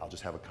won't tell you. I'll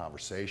just have a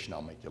conversation.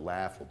 I'll make you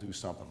laugh. We'll do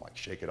something like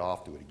shake it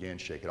off, do it again,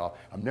 shake it off.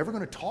 I'm never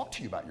going to talk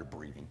to you about your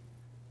breathing.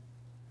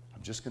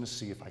 I'm just going to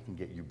see if I can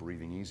get you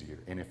breathing easier.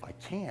 And if I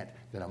can't,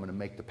 then I'm going to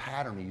make the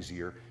pattern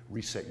easier,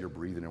 reset your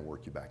breathing, and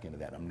work you back into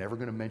that. I'm never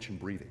going to mention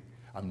breathing.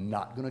 I'm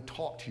not going to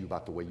talk to you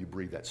about the way you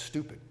breathe. That's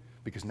stupid,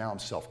 because now I'm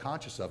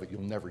self-conscious of it.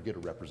 You'll never get a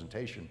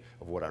representation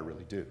of what I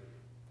really do.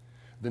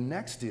 The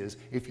next is,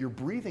 if you're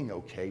breathing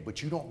okay,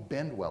 but you don't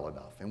bend well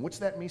enough. And what's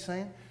that me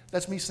saying?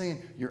 That's me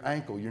saying your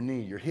ankle, your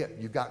knee, your hip,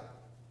 you've got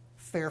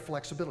fair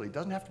flexibility. It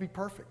doesn't have to be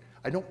perfect.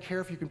 I don't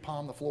care if you can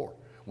palm the floor.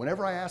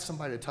 Whenever I ask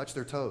somebody to touch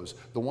their toes,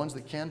 the ones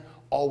that can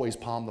always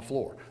palm the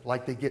floor,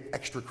 like they get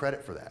extra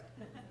credit for that.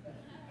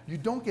 You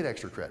don't get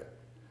extra credit,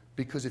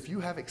 because if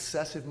you have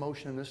excessive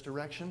motion in this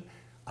direction,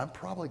 I'm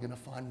probably going to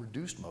find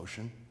reduced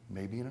motion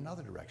maybe in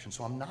another direction.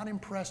 So I'm not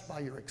impressed by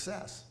your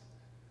excess.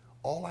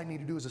 All I need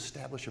to do is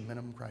establish a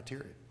minimum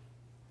criteria.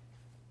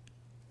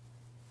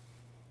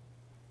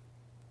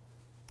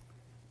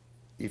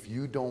 If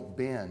you don't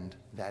bend,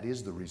 that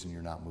is the reason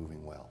you're not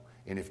moving well.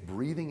 And if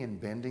breathing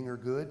and bending are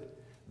good,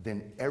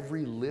 then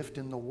every lift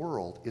in the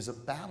world is a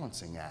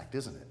balancing act,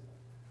 isn't it?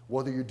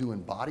 Whether you're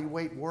doing body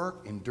weight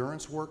work,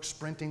 endurance work,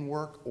 sprinting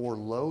work, or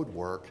load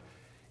work,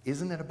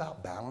 isn't it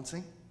about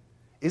balancing?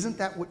 Isn't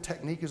that what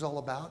technique is all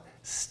about?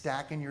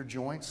 Stacking your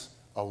joints,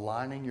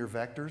 aligning your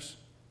vectors,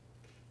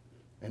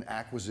 and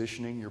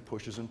acquisitioning your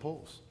pushes and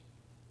pulls.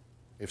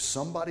 If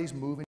somebody's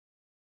moving,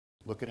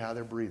 look at how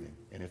they're breathing.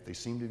 And if they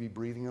seem to be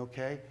breathing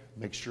okay,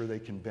 make sure they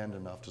can bend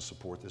enough to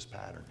support this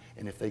pattern.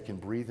 And if they can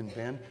breathe and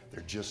bend,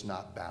 they're just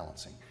not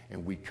balancing.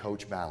 And we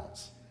coach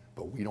balance,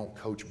 but we don't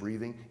coach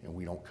breathing and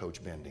we don't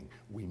coach bending.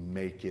 We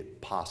make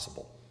it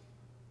possible.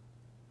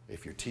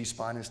 If your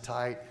T-spine is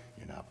tight,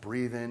 you're not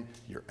breathing,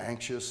 you're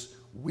anxious,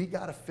 we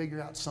got to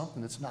figure out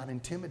something that's not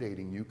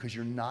intimidating you, because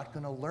you're not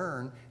going to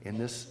learn in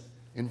this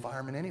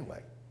environment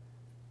anyway.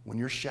 When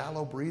you're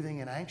shallow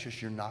breathing and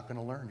anxious, you're not going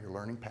to learn. Your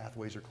learning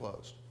pathways are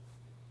closed.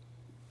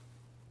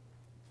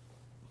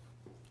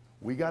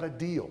 We got to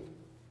deal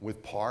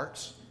with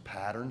parts,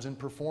 patterns, and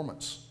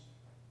performance.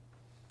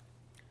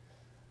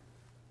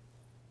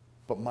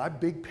 But my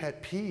big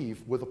pet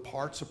peeve with a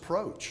parts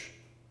approach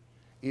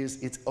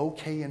is it's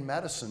okay in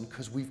medicine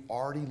because we've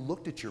already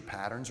looked at your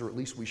patterns, or at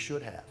least we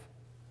should have.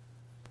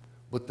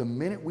 But the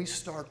minute we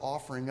start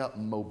offering up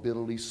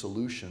mobility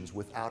solutions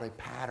without a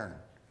pattern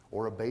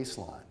or a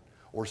baseline,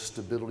 or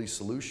stability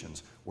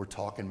solutions, we're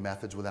talking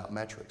methods without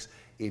metrics.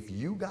 If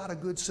you got a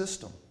good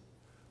system,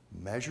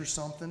 measure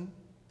something,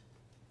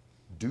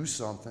 do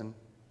something,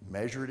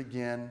 measure it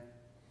again,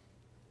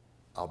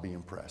 I'll be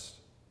impressed.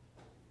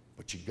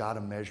 But you got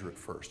to measure it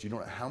first. You don't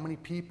know how many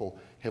people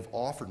have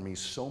offered me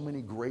so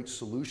many great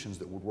solutions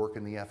that would work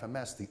in the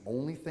FMS. The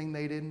only thing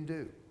they didn't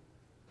do,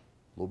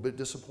 a little bit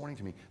disappointing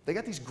to me, they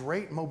got these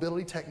great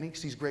mobility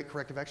techniques, these great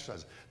corrective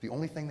exercises. The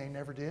only thing they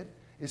never did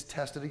is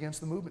test it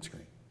against the movement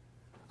screen.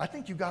 I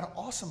think you've got an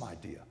awesome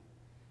idea.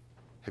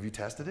 Have you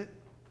tested it?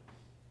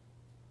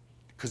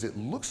 Because it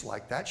looks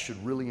like that should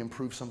really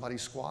improve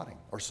somebody's squatting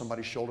or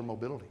somebody's shoulder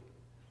mobility.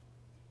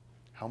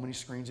 How many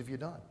screens have you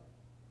done?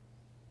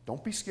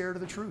 Don't be scared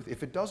of the truth.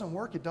 If it doesn't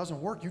work, it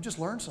doesn't work. You just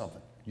learned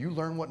something. You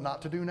learn what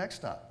not to do next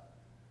time.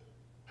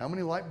 How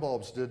many light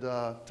bulbs did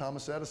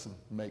Thomas Edison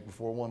make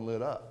before one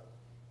lit up?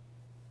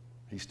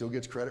 He still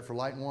gets credit for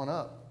lighting one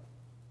up.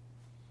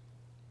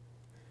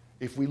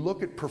 If we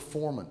look at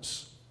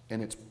performance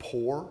and it's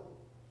poor,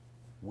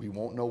 we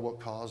won't know what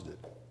caused it.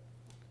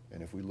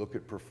 And if we look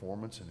at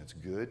performance and it's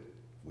good,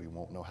 we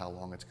won't know how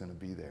long it's going to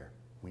be there.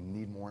 We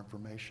need more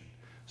information.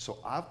 So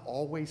I've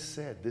always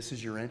said this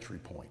is your entry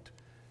point.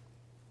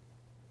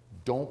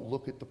 Don't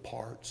look at the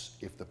parts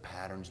if the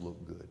patterns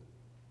look good.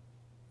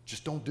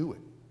 Just don't do it.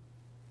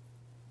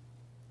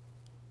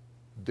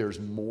 There's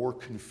more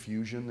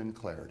confusion than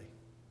clarity.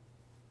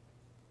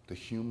 The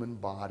human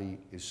body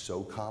is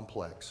so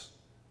complex,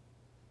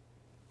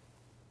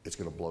 it's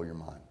going to blow your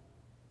mind.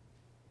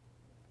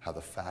 How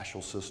the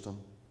fascial system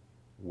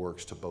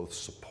works to both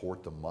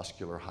support the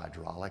muscular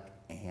hydraulic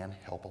and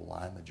help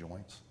align the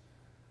joints.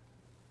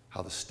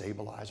 How the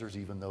stabilizers,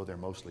 even though they're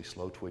mostly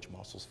slow twitch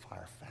muscles,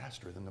 fire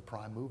faster than the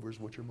prime movers,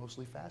 which are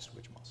mostly fast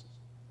twitch muscles.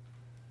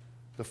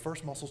 The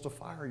first muscles to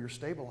fire are your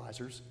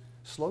stabilizers.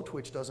 Slow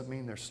twitch doesn't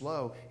mean they're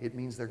slow, it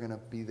means they're going to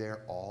be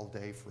there all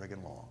day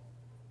friggin' long,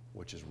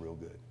 which is real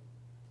good.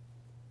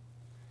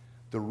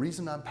 The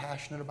reason I'm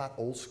passionate about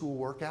old school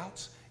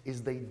workouts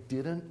is they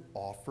didn't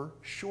offer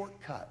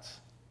shortcuts.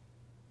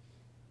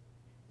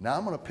 Now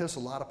I'm going to piss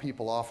a lot of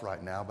people off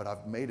right now, but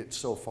I've made it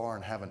so far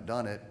and haven't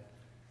done it.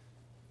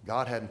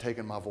 God hadn't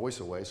taken my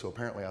voice away, so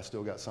apparently I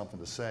still got something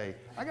to say.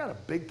 I got a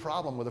big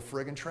problem with a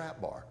friggin' trap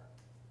bar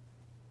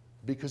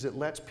because it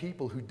lets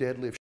people who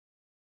deadlift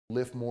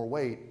lift more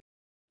weight.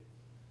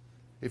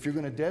 If you're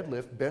going to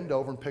deadlift, bend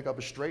over and pick up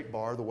a straight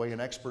bar the way an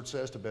expert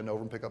says to bend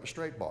over and pick up a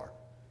straight bar.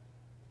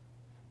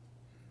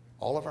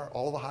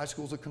 All the high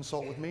schools that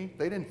consult with me,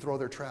 they didn't throw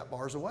their trap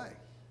bars away.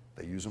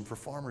 They use them for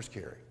farmer's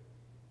carry.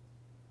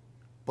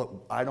 But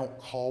I don't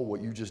call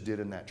what you just did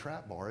in that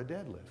trap bar a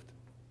deadlift.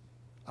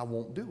 I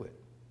won't do it.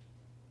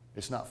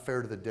 It's not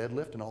fair to the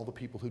deadlift and all the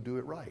people who do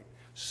it right.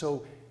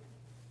 So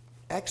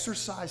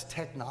exercise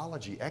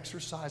technology,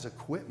 exercise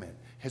equipment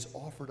has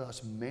offered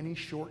us many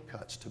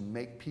shortcuts to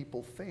make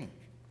people think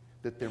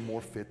that they're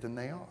more fit than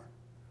they are.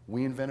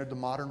 We invented the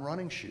modern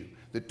running shoe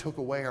that took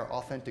away our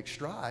authentic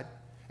stride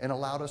and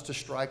allowed us to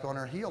strike on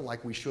our heel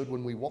like we should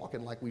when we walk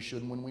and like we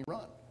should when we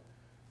run.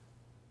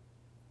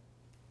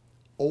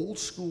 Old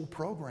school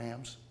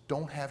programs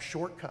don't have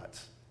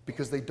shortcuts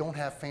because they don't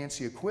have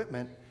fancy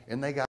equipment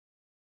and they got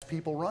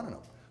people running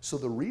them. So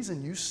the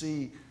reason you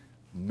see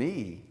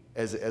me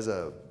as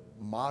a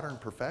modern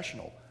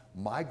professional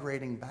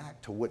migrating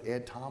back to what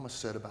Ed Thomas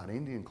said about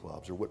Indian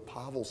clubs or what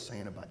Pavel's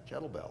saying about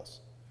kettlebells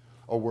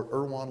or what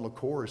Erwan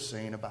LaCour is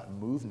saying about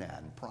MoveNat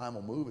and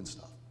Primal Move and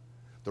stuff.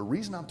 The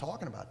reason I'm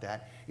talking about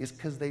that is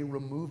because they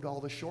removed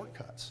all the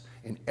shortcuts.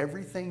 And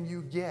everything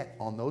you get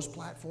on those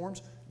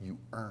platforms, you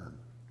earn.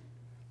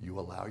 You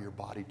allow your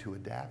body to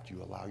adapt.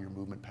 You allow your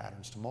movement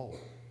patterns to mold.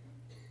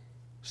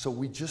 So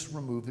we just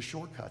remove the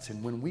shortcuts.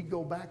 And when we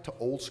go back to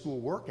old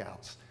school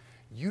workouts,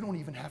 you don't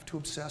even have to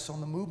obsess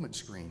on the movement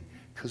screen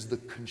because the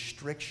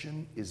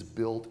constriction is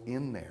built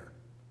in there.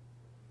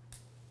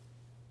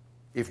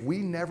 If we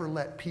never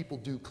let people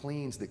do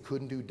cleans that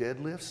couldn't do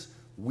deadlifts,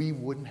 we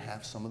wouldn't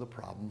have some of the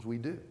problems we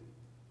do.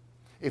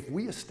 If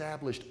we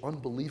established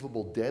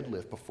unbelievable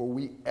deadlift before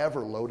we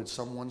ever loaded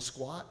someone's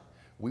squat,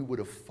 we would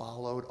have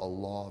followed a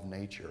law of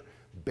nature.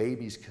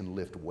 Babies can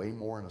lift way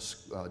more in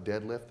a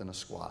deadlift than a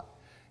squat,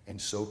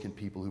 and so can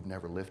people who've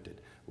never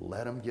lifted.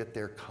 Let them get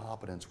their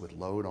competence with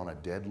load on a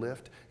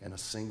deadlift and a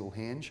single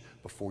hinge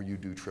before you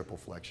do triple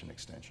flexion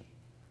extension.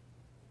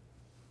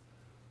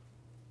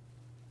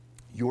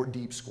 Your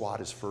deep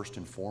squat is first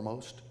and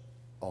foremost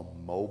a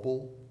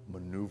mobile,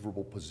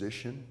 maneuverable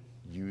position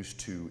used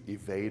to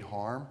evade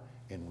harm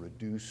and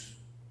reduce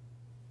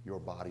your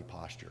body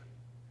posture.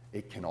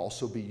 It can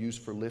also be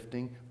used for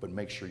lifting, but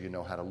make sure you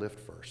know how to lift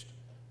first.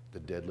 The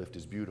deadlift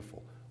is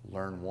beautiful.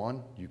 Learn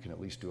one, you can at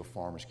least do a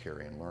farmer's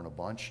carry, and learn a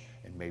bunch,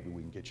 and maybe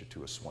we can get you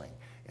to a swing.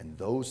 And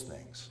those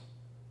things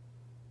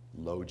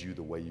load you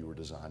the way you were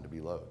designed to be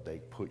loaded. They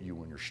put you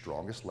on your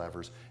strongest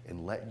levers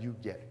and let you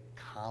get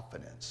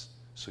confidence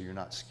so you're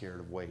not scared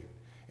of weight.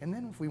 And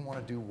then if we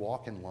want to do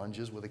walking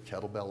lunges with a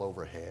kettlebell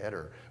overhead,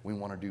 or we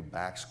want to do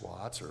back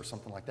squats or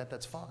something like that,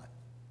 that's fine.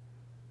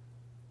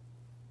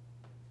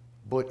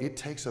 But it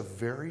takes a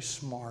very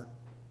smart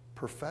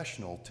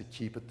professional to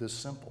keep it this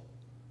simple.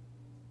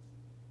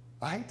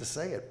 I hate to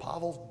say it,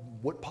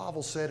 what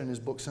Pavel said in his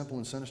book, Simple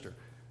and Sinister,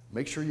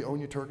 make sure you own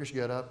your Turkish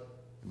get-up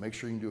and make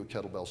sure you can do a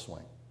kettlebell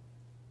swing.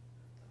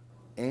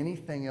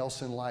 Anything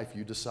else in life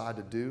you decide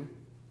to do,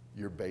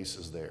 your base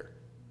is there.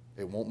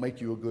 It won't make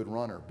you a good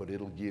runner, but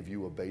it'll give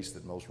you a base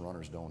that most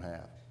runners don't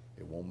have.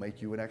 It won't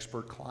make you an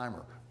expert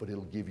climber, but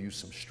it'll give you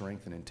some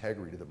strength and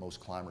integrity that most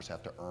climbers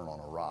have to earn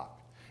on a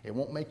rock. It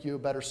won't make you a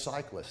better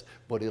cyclist,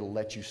 but it'll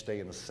let you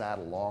stay in the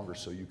saddle longer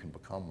so you can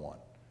become one.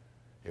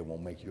 It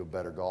won't make you a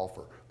better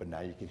golfer, but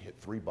now you can hit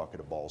 3 bucket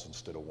of balls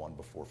instead of 1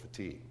 before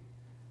fatigue.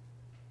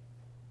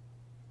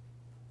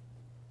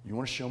 You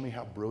want to show me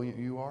how brilliant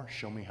you are?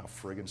 Show me how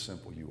friggin'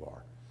 simple you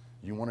are.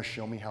 You want to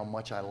show me how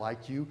much I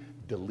like you?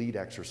 Delete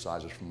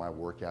exercises from my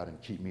workout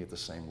and keep me at the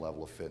same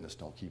level of fitness.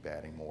 Don't keep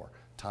adding more.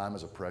 Time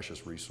is a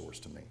precious resource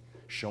to me.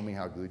 Show me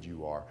how good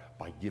you are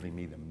by giving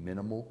me the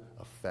minimal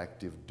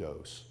effective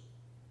dose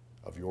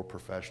of your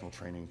professional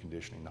training and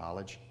conditioning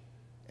knowledge,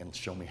 and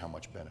show me how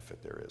much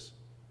benefit there is.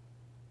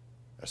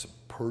 That's a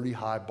pretty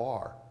high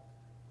bar,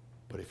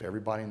 but if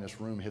everybody in this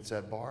room hits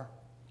that bar,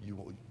 you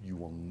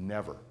will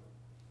never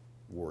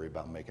worry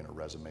about making a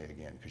resume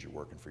again because you're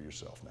working for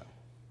yourself now.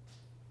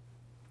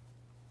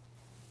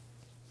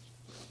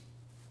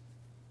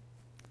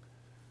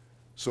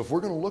 So if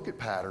we're going to look at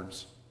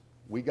patterns,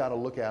 we got to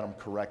look at them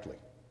correctly.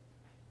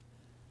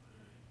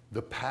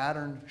 The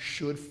pattern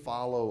should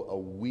follow a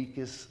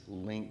weakest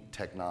link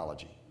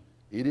technology.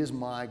 It is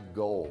my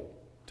goal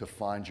to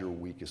find your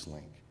weakest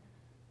link.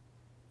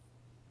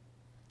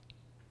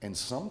 And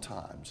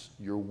sometimes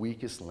your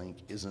weakest link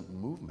isn't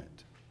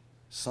movement.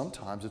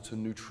 Sometimes it's a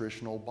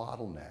nutritional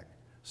bottleneck.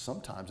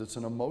 Sometimes it's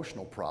an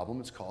emotional problem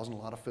that's causing a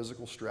lot of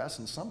physical stress,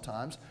 and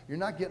sometimes you're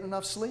not getting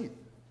enough sleep.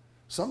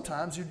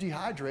 Sometimes you're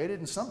dehydrated,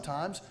 and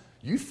sometimes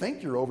you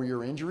think you're over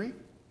your injury,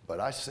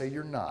 but I say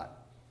you're not.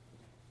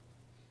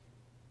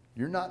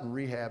 You're not in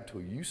rehab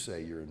till you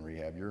say you're in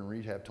rehab. You're in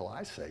rehab till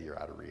I say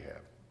you're out of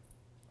rehab.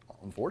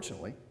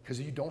 Unfortunately, because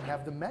you don't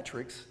have the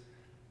metrics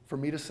for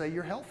me to say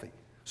you're healthy.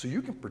 So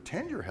you can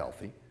pretend you're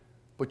healthy,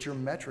 but your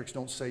metrics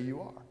don't say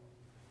you are.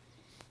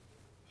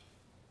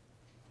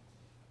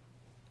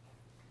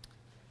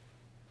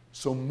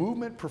 So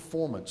movement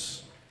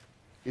performance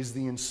is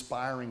the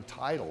inspiring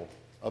title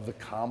of the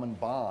common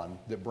bond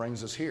that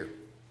brings us here.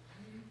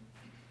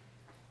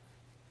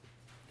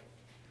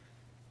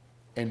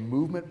 And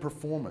movement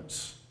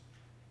performance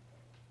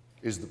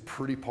is the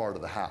pretty part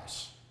of the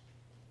house.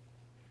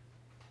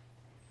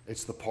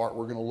 It's the part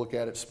we're going to look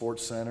at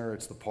Sports Center.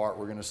 It's the part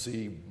we're going to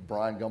see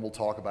Brian Gumbel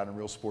talk about in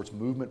Real Sports.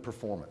 Movement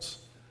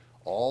performance.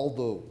 All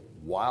the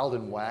wild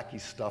and wacky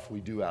stuff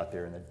we do out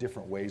there and the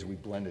different ways we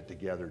blend it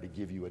together to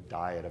give you a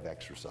diet of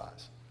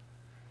exercise.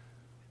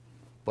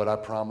 But I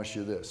promise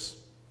you this.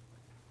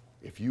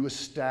 If you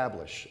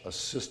establish a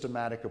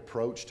systematic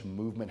approach to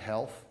movement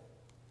health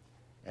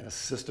and a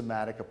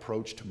systematic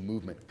approach to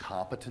movement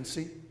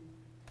competency,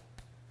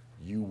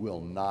 you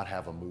will not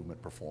have a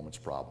movement performance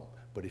problem.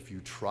 But if you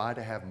try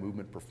to have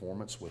movement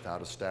performance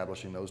without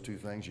establishing those two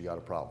things, you got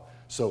a problem.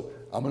 So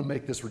I'm going to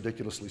make this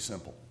ridiculously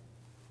simple.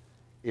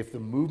 If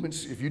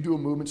you do a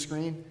movement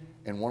screen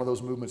and one of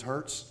those movements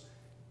hurts,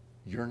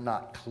 you're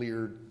not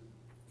cleared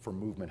for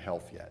movement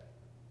health yet.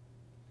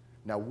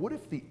 Now, what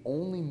if the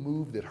only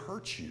move that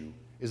hurts you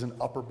is an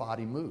upper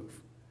body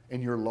move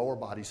and your lower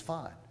body's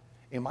fine?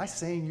 Am I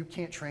saying you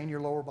can't train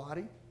your lower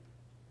body?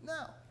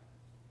 No.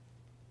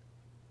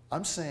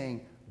 I'm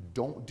saying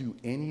don't do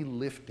any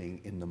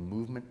lifting in the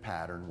movement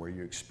pattern where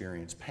you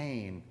experience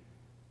pain.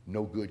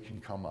 No good can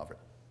come of it.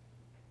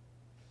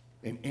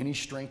 And any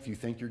strength you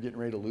think you're getting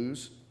ready to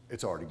lose,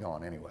 it's already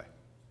gone anyway,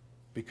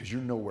 because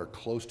you're nowhere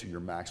close to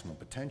your maximum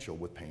potential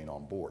with pain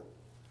on board.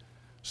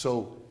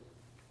 So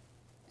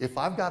if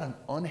I've got an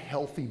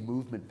unhealthy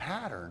movement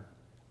pattern,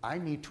 I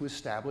need to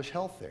establish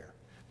health there.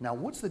 Now,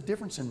 what's the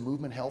difference in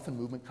movement health and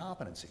movement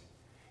competency?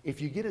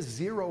 If you get a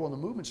 0 on the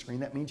movement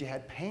screen, that means you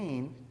had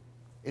pain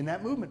in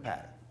that movement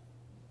pattern.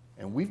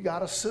 And we've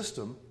got a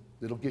system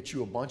that'll get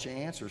you a bunch of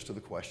answers to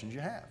the questions you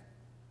have,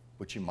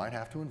 but you might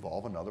have to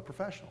involve another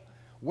professional.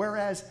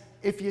 Whereas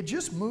if you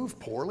just move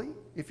poorly,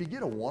 if you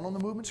get a 1 on the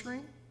movement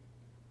screen,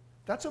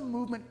 that's a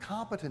movement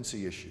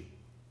competency issue.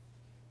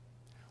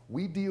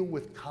 We deal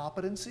with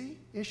competency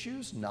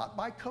issues not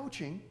by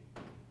coaching,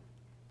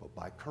 but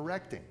by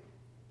correcting.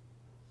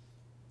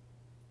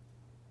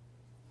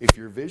 If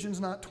your vision's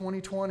not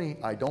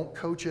 20/20, I don't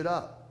coach it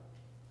up.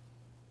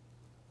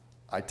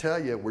 I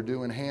tell you, we're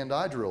doing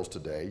hand-eye drills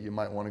today. You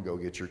might want to go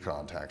get your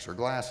contacts or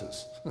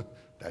glasses.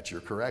 That's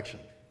your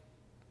correction.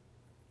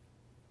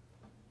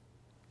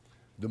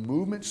 The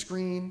movement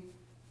screen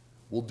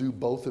will do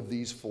both of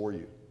these for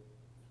you.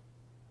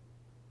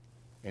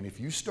 And if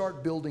you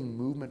start building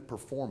movement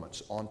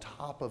performance on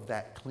top of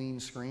that clean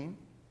screen,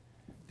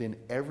 then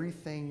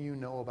everything you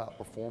know about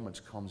performance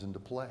comes into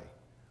play.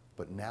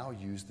 But now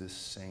use this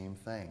same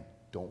thing.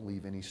 Don't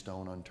leave any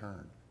stone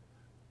unturned.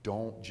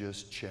 Don't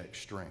just check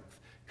strength,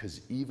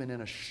 because even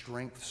in a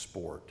strength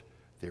sport,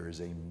 there is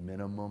a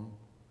minimum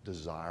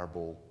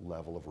desirable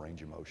level of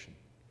range of motion.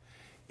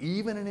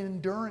 Even in an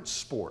endurance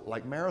sport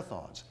like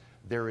marathons,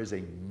 there is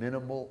a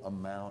minimal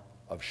amount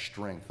of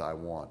strength I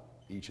want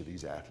each of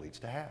these athletes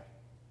to have.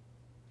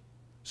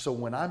 So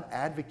when I'm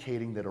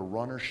advocating that a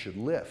runner should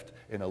lift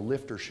and a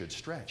lifter should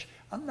stretch,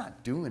 I'm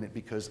not doing it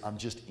because I'm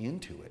just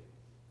into it.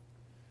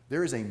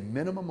 There is a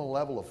minimum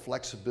level of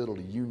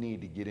flexibility you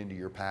need to get into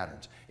your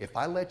patterns. If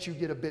I let you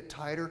get a bit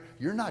tighter,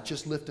 you're not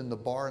just lifting the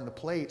bar and the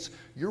plates,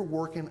 you're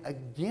working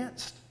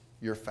against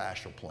your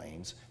fascial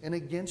planes and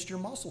against your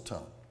muscle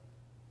tone.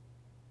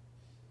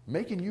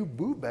 Making you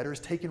move better is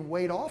taking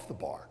weight off the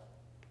bar,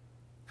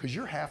 because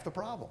you're half the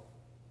problem.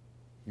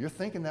 You're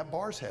thinking that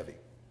bar's heavy.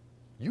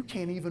 You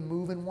can't even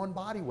move in one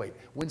body weight.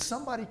 When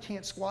somebody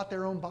can't squat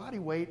their own body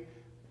weight,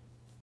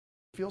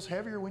 feels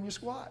heavier when you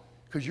squat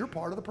because you're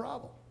part of the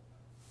problem.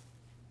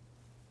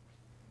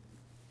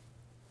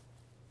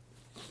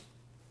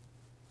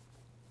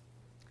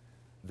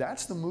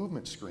 That's the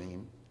movement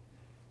screen.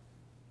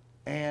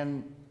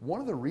 And one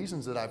of the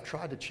reasons that I've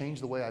tried to change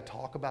the way I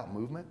talk about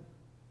movement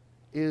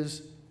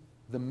is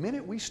the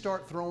minute we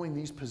start throwing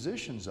these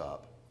positions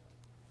up,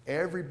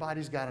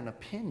 everybody's got an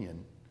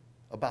opinion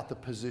about the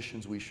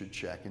positions we should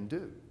check and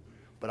do.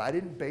 But I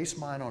didn't base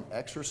mine on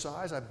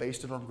exercise, I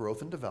based it on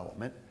growth and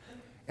development.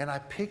 And I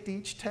picked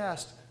each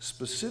test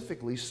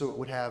specifically so it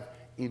would have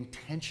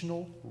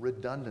intentional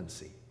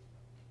redundancy.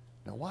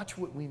 Now watch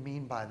what we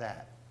mean by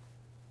that.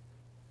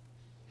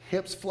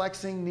 Hips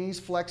flexing, knees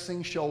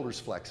flexing, shoulders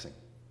flexing,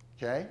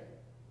 okay?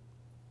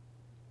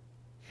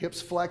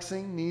 Hips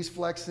flexing, knees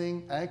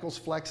flexing, ankles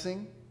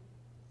flexing.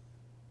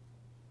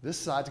 This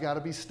side's got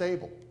to be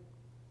stable.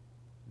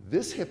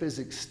 This hip is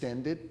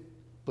extended,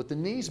 but the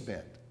knee's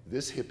bent.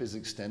 This hip is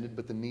extended,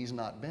 but the knee's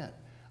not bent.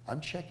 I'm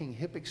checking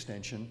hip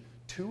extension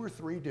 2 or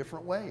 3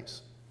 different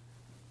ways.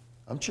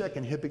 I'm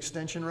checking hip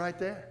extension right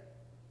there.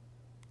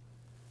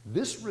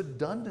 This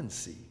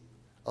redundancy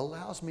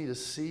allows me to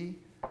see,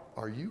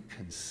 are you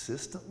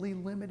consistently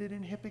limited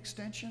in hip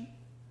extension?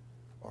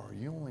 Or are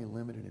you only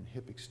limited in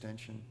hip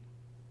extension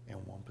in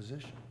one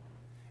position?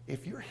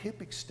 If your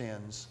hip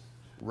extends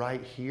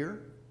right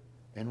here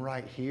and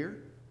right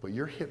here, but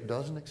your hip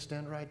doesn't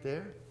extend right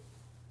there,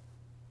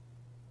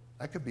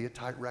 that could be a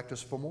tight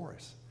rectus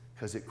femoris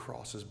because it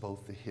crosses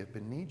both the hip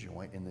and knee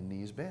joint and the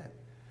knee's bent.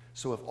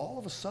 So if all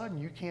of a sudden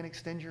you can't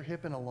extend your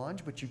hip in a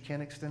lunge, but you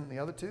can extend it in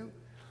the other two,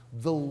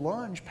 the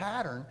lunge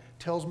pattern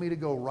tells me to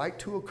go right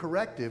to a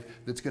corrective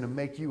that's going to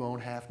make you own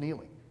half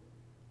kneeling.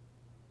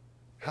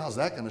 How's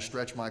that going to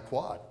stretch my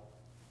quad?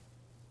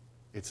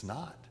 It's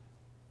not.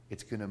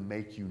 It's going to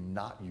make you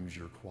not use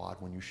your quad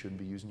when you shouldn't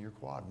be using your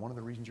quad. One of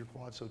the reasons your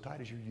quad's so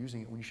tight is you're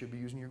using it when you should be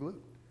using your glute.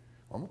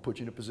 Well, I'm going to put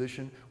you in a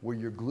position where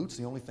your glute's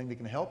the only thing that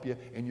can help you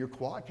and your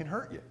quad can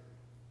hurt you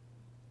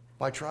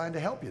by trying to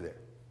help you there.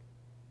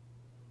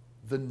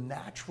 The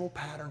natural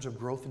patterns of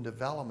growth and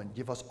development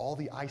give us all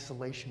the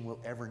isolation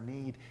we'll ever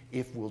need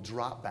if we'll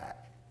drop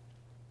back.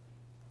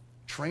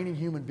 Training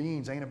human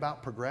beings ain't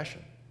about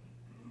progression.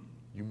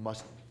 You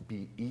must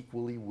be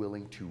equally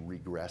willing to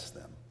regress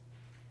them.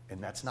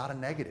 And that's not a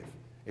negative.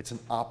 It's an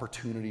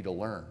opportunity to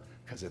learn.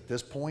 Because at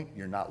this point,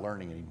 you're not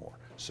learning anymore.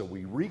 So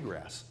we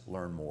regress,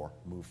 learn more,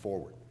 move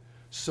forward.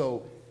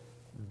 So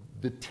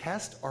the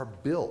tests are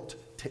built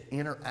to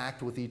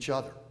interact with each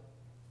other.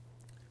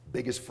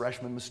 Biggest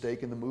freshman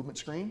mistake in the movement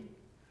screen?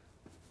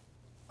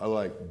 I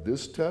like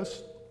this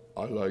test,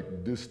 I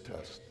like this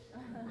test.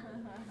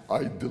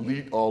 I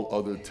delete all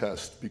other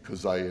tests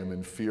because I am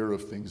in fear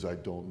of things I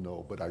don't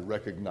know. But I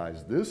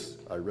recognize this,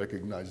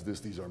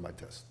 these are my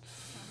tests.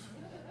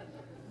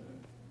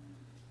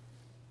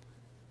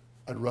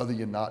 I'd rather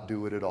you not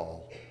do it at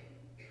all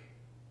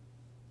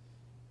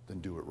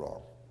than do it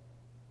wrong.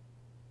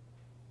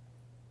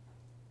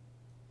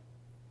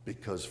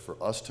 Because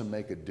for us to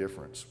make a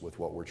difference with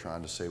what we're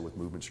trying to say with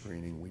movement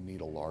screening, we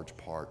need a large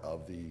part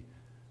of the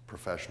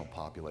professional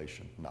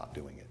population not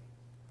doing it.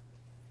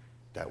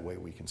 That way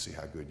we can see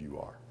how good you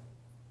are.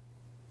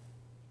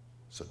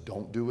 So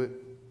don't do it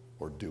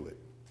or do it.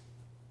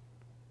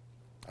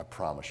 I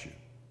promise you.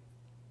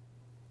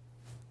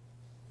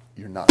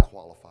 You're not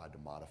qualified to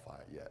modify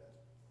it yet.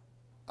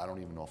 I don't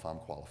even know if I'm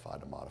qualified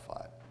to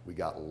modify it. We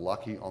got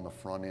lucky on the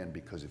front end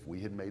because if we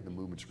had made the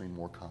movement screen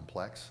more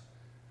complex,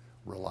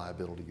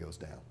 reliability goes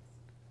down.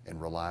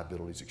 And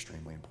reliability is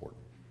extremely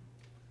important.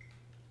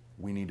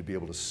 We need to be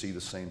able to see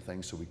the same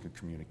thing so we can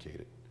communicate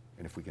it.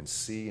 And if we can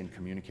see and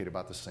communicate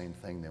about the same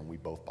thing, then we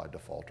both by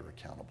default are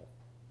accountable.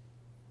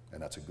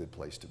 And that's a good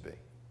place to be.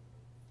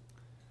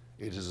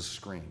 It is a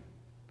screen.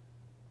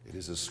 It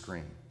is a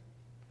screen.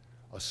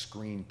 A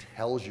screen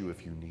tells you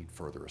if you need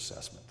further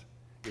assessment.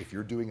 If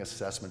you're doing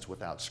assessments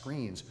without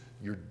screens,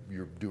 you're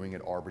doing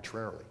it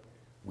arbitrarily.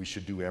 We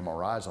should do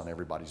MRIs on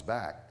everybody's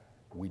back.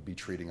 We'd be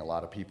treating a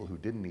lot of people who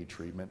didn't need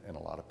treatment, and a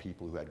lot of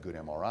people who had good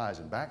MRIs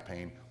and back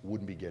pain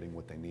wouldn't be getting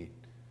what they need.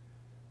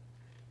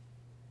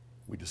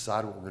 We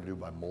decide what we're going to do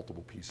by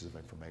multiple pieces of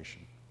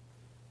information.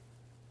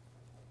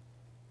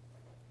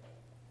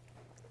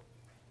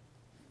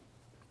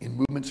 In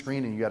movement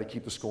screening, you got to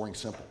keep the scoring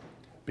simple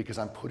because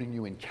I'm putting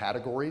you in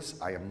categories.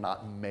 I am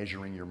not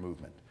measuring your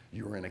movement.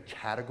 You're in a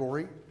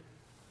category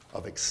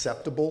of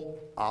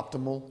acceptable,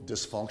 optimal,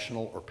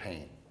 dysfunctional, or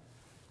pain.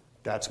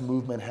 That's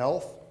movement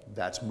health,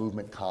 that's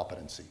movement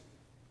competency.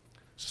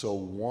 So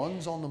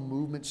ones on the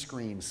movement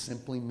screen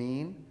simply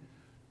mean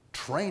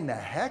train the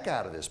heck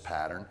out of this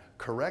pattern,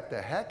 correct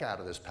the heck out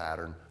of this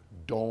pattern,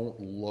 don't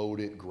load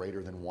it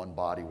greater than one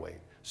body weight.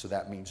 So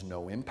that means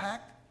no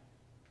impact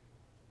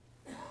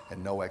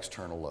and no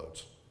external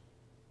loads.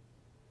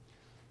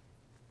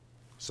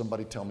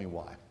 Somebody tell me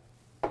why.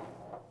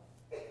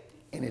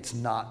 And it's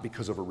not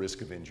because of a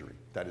risk of injury.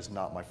 That is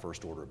not my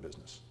first order of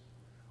business.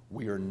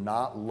 We are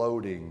not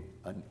loading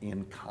an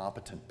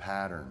incompetent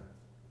pattern.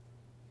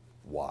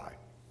 Why?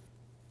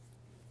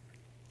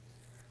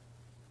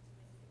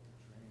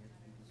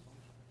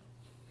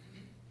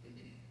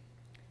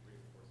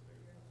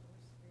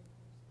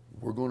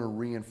 we're going to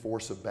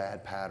reinforce a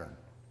bad pattern.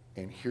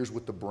 And here's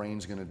what the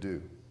brain's going to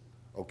do.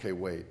 Okay,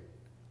 wait,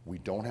 we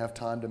don't have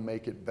time to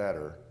make it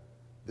better.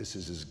 This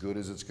is as good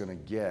as it's going to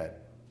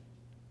get.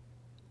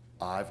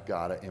 I've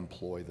got to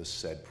employ the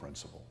SAID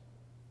principle,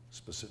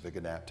 specific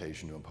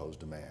adaptation to impose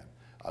demand.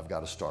 I've got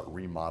to start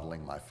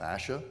remodeling my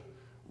fascia,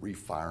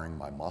 refiring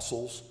my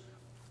muscles,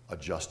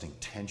 adjusting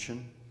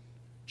tension,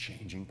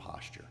 changing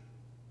posture.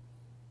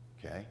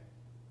 Okay?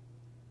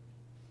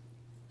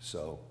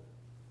 So,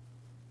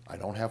 I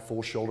don't have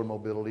full shoulder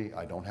mobility,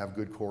 I don't have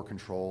good core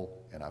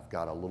control, and I've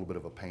got a little bit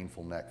of a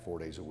painful neck 4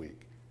 days a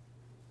week.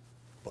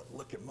 But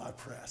look at my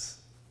press.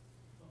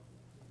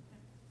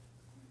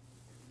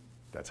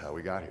 That's how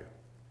we got here.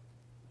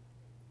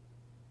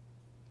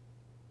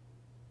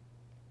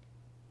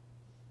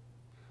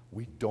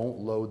 We don't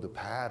load the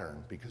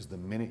pattern because the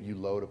minute you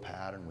load a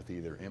pattern with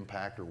either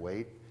impact or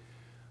weight,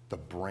 the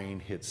brain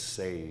hits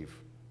save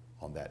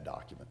on that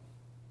document.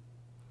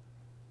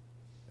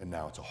 And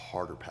now it's a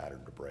harder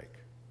pattern to break.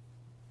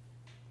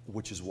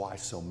 Which is why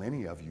so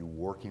many of you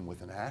working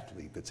with an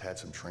athlete that's had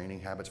some training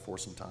habits for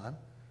some time,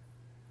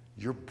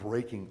 you're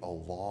breaking a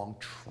long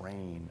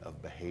train of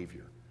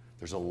behavior.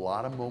 There's a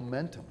lot of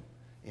momentum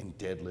in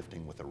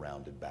deadlifting with a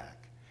rounded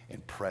back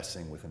and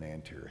pressing with an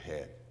anterior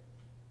head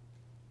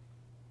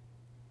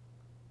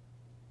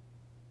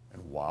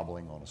and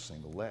wobbling on a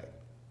single leg.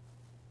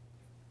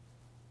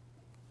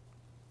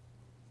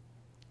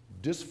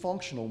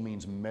 Dysfunctional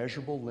means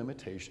measurable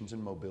limitations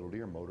in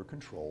mobility or motor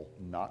control,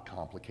 not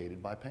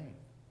complicated by pain.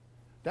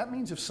 That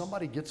means if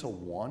somebody gets a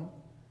 1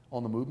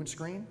 on the movement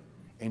screen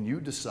and you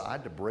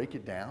decide to break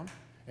it down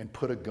and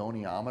put a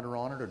goniometer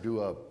on it or do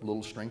a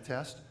little strength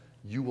test,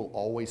 you will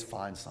always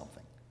find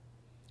something.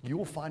 You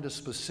will find a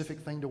specific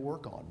thing to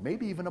work on,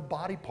 maybe even a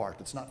body part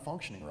that's not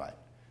functioning right.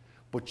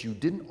 But you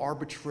didn't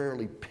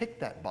arbitrarily pick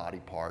that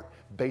body part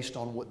based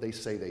on what they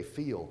say they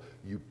feel.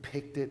 You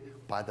picked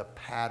it by the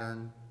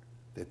pattern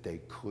that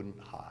they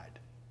couldn't hide.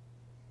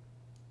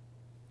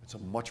 It's a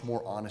much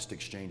more honest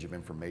exchange of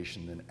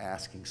information than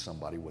asking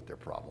somebody what their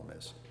problem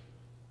is.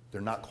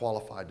 They're not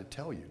qualified to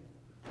tell you.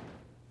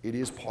 It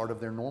is part of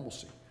their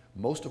normalcy.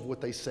 Most of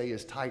what they say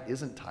is tight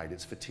isn't tight,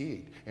 it's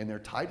fatigued. And their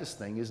tightest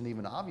thing isn't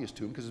even obvious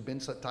to them because it's been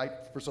so tight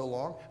for so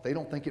long, they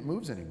don't think it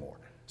moves anymore.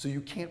 So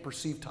you can't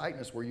perceive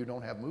tightness where you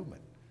don't have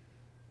movement.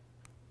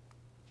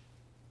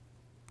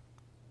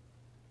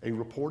 A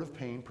report of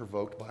pain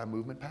provoked by a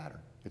movement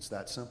pattern. It's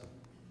that simple.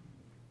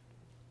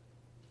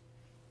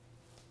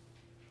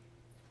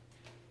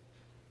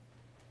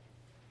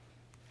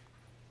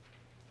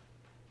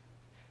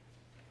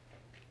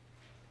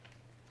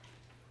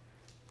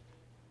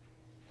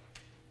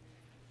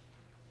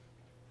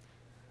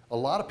 A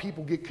lot of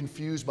people get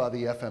confused by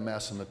the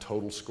FMS and the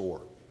total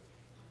score.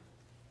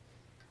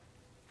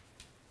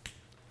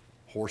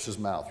 Horse's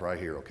mouth right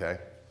here, okay?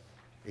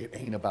 It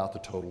ain't about the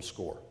total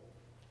score.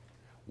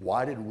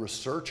 Why did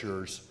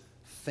researchers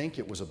think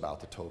it was about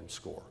the total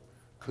score?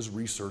 Because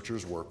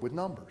researchers work with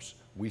numbers.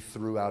 We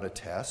threw out a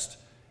test.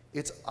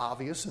 It's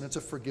obvious and it's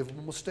a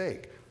forgivable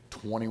mistake.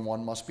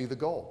 21 must be the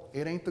goal.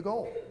 It ain't the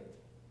goal.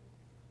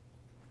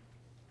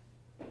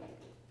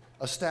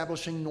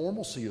 Establishing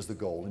normalcy is the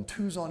goal, and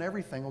 2s on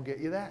everything will get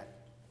you that.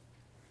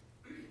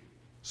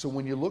 So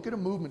when you look at a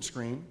movement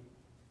screen,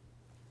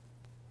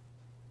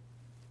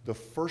 the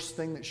first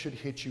thing that should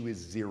hit you is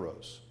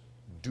zeros.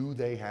 Do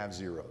they have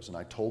zeros? And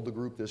I told the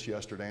group this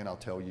yesterday, and I'll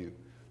tell you,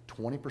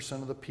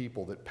 20% of the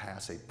people that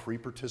pass a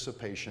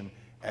pre-participation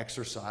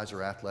exercise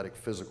or athletic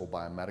physical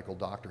by a medical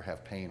doctor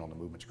have pain on the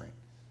movement screen.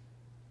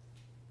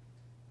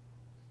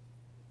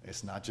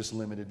 It's not just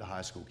limited to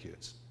high school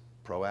kids.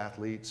 Pro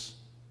athletes,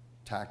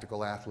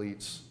 tactical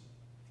athletes,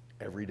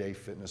 everyday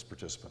fitness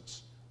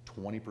participants,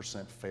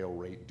 20% fail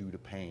rate due to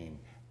pain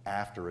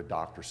after a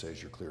doctor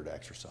says you're cleared to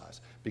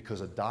exercise.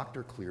 Because a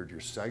doctor cleared your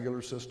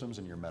cellular systems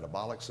and your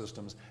metabolic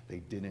systems, they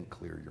didn't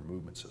clear your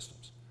movement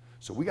systems.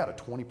 So we got a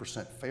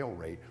 20% fail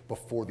rate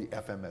before the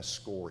FMS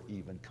score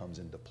even comes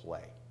into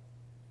play.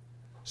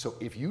 So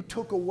if you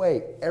took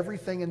away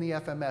everything in the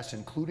FMS,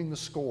 including the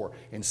score,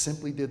 and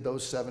simply did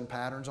those 7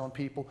 patterns on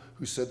people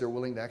who said they're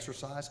willing to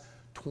exercise,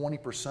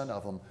 20%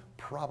 of them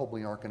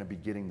probably aren't going to be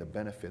getting the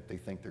benefit they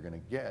think they're going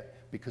to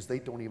get because they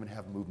don't even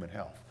have movement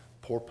health.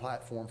 Poor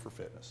platform for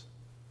fitness.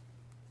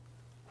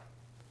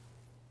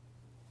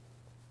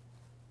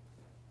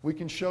 We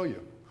can show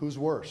you who's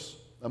worse.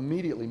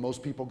 Immediately,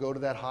 most people go to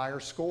that higher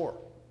score.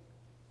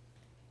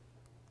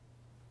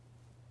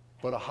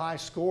 But a high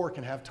score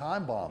can have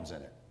time bombs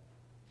in it.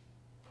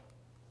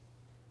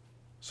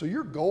 So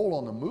your goal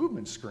on the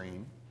movement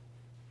screen,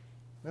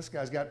 this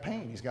guy's got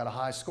pain. He's got a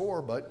high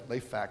score, but they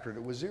factored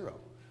it with 0.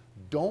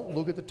 Don't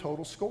look at the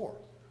total score.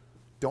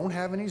 Don't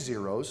have any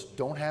zeros.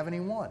 Don't have any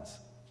 1s.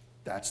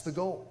 That's the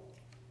goal.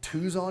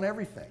 2s on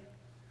everything.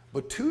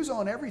 But 2s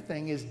on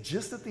everything is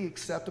just at the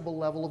acceptable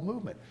level of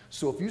movement.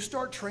 So if you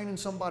start training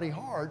somebody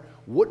hard,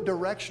 what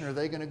direction are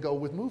they going to go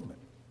with movement?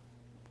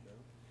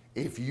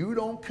 If you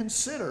don't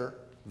consider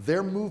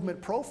their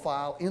movement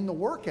profile in the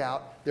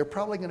workout, they're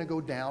probably going to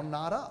go down,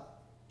 not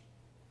up.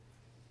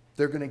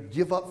 They're going to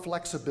give up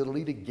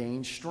flexibility to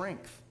gain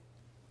strength.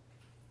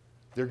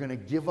 They're going to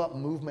give up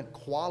movement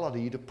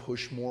quality to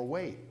push more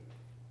weight.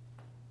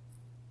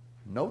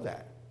 Know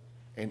that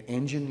and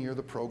engineer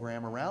the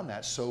program around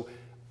that so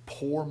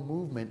poor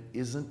movement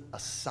isn't a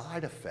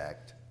side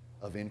effect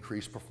of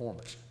increased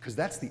performance, because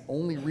that's the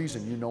only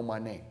reason you know my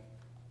name.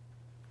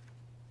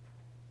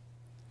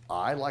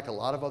 I, like a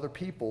lot of other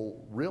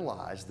people,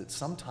 realize that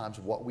sometimes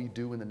what we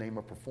do in the name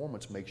of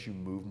performance makes you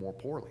move more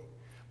poorly.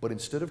 But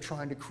instead of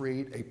trying to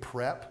create a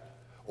prep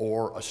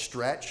or a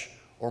stretch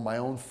or my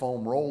own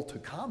foam roll to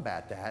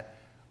combat that,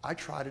 I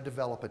try to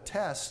develop a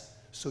test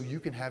so you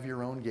can have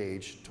your own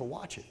gauge to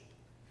watch it.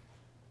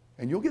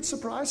 And you'll get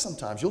surprised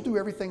sometimes. You'll do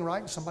everything right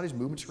and somebody's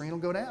movement screen will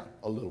go down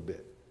a little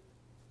bit.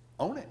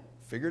 Own it.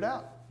 Figure it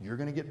out. You're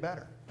going to get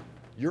better.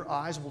 Your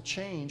eyes will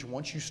change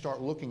once you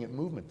start looking at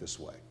movement this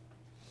way.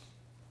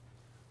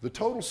 The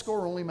total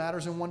score only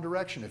matters in one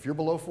direction. If you're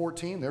below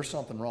 14, there's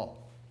something wrong,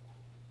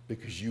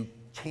 because you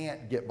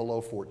can't get below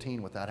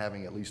 14 without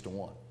having at least a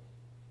 1.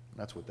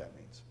 That's what that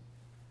means.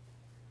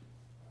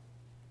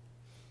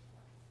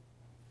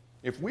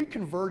 If we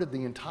converted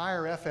the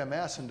entire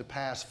FMS into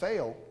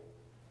pass-fail,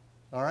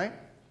 all right,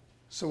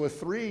 so a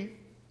 3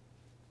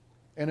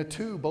 and a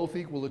 2 both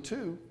equal a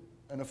 2,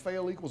 and a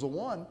fail equals a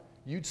 1,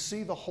 you'd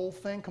see the whole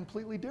thing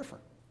completely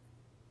different.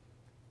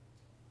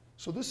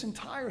 So this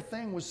entire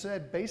thing was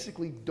said,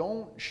 basically,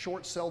 don't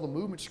short sell the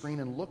movement screen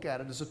and look at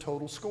it as a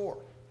total score.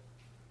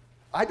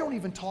 I don't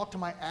even talk to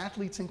my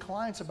athletes and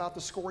clients about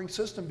the scoring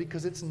system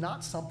because it's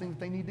not something that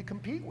they need to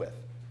compete with.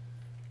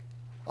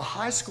 A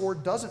high score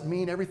doesn't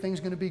mean everything's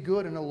going to be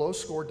good, and a low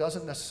score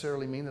doesn't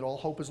necessarily mean that all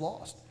hope is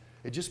lost.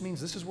 It just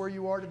means this is where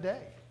you are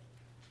today.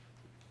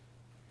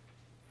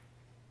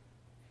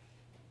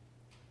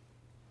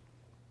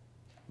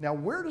 Now,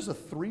 where does a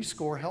 3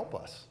 score help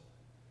us?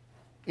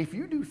 If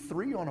you do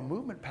 3 on a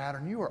movement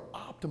pattern, you are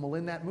optimal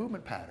in that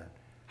movement pattern.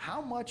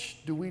 How much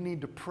do we need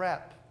to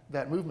prep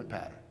that movement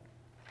pattern?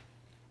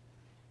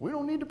 We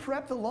don't need to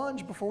prep the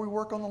lunge before we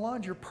work on the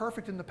lunge. You're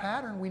perfect in the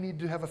pattern. We need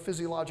to have a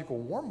physiological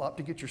warm-up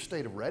to get your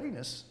state of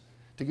readiness,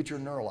 to get your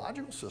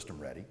neurological system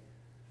ready.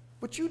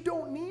 But you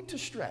don't need to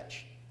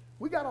stretch.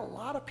 We got a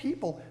lot of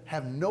people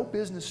have no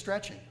business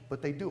stretching,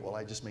 but they do. Well,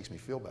 it just makes me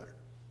feel better.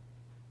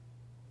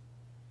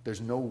 There's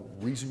no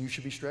reason you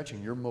should be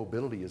stretching. Your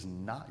mobility is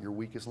not your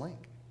weakest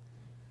link.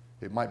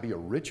 It might be a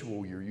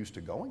ritual you're used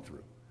to going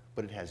through,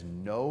 but it has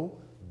no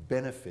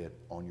benefit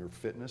on your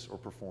fitness or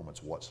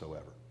performance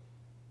whatsoever.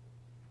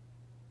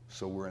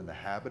 So we're in the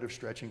habit of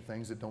stretching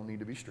things that don't need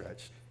to be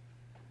stretched,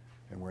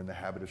 and we're in the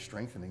habit of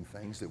strengthening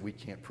things that we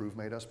can't prove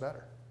made us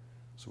better.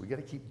 So we got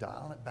to keep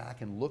dialing it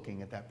back and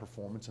looking at that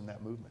performance and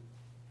that movement.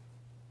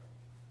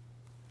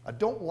 I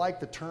don't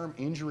like the term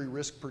injury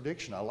risk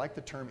prediction. I like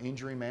the term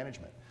injury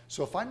management.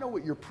 So if I know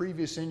what your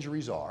previous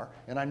injuries are,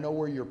 and I know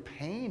where your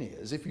pain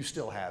is, if you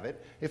still have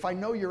it, if I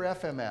know your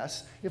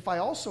FMS, if I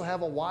also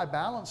have a Y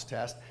balance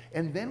test,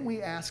 and then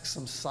we ask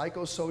some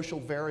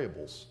psychosocial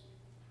variables,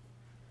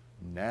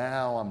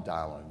 now I'm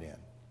dialing it in.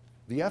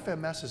 The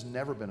FMS has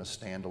never been a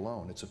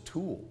standalone. It's a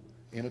tool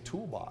in a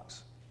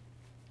toolbox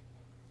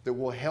that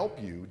will help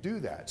you do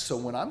that. So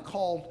when I'm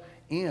called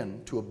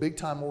in to a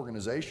big-time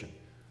organization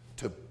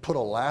to put a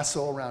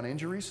lasso around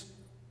injuries,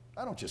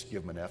 I don't just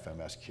give them an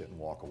FMS kit and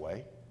walk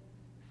away.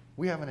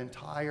 We have an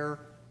entire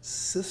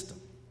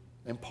system,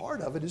 and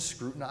part of it is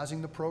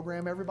scrutinizing the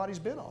program everybody's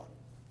been on.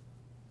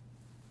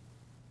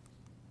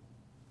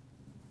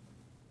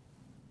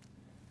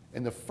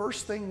 And the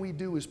first thing we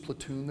do is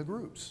platoon the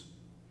groups.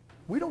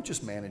 We don't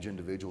just manage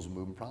individuals with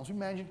movement problems, we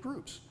manage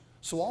groups.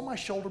 So all my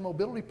shoulder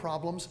mobility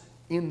problems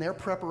in their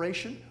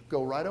preparation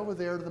go right over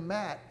there to the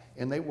mat,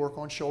 and they work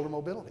on shoulder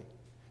mobility.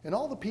 And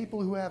all the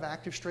people who have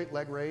active straight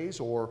leg raise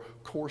or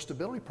core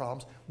stability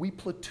problems, we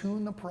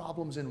platoon the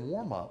problems in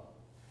warm-up,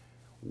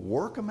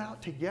 work them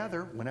out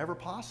together whenever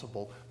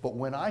possible. But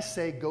when I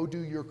say go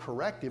do your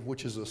corrective,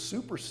 which is a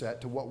superset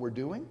to what we're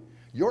doing,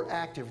 your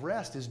active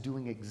rest is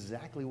doing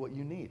exactly what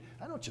you need.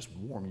 I don't just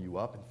warm you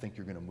up and think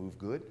you're going to move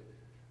good.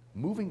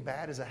 Moving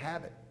bad is a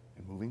habit,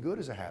 and moving good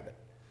is a habit.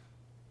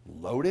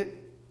 Load it,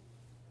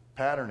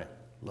 pattern it.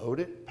 Load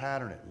it,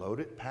 pattern it. Load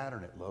it,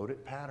 pattern it. Load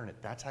it, pattern it.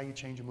 That's how you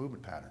change a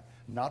movement pattern.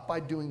 Not by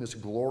doing this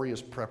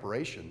glorious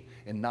preparation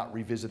and not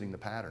revisiting the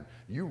pattern.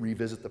 You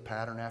revisit the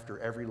pattern after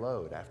every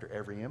load, after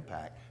every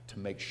impact, to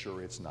make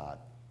sure it's not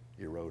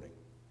eroding.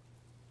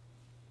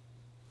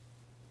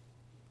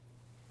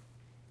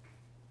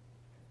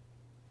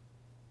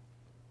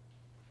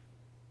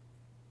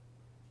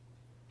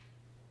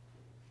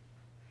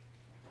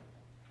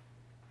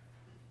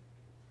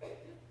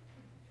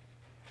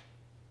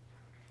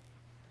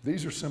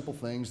 These are simple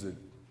things that,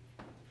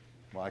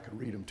 well, I could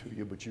read them to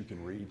you, but you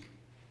can read.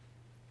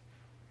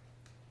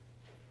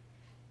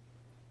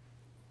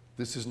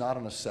 This is not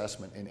an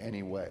assessment in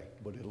any way,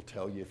 but it'll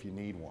tell you if you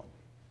need one.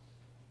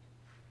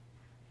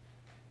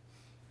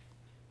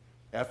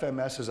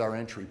 FMS is our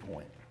entry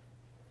point.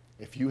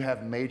 If you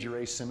have major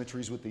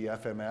asymmetries with the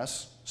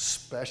FMS,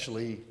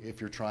 especially if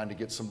you're trying to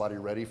get somebody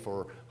ready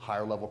for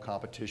higher level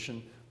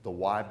competition, the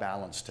Y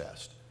balance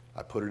test.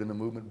 I put it in the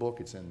movement book,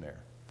 it's in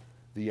there.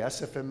 The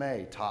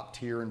SFMA, top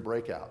tier and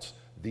breakouts.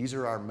 These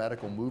are our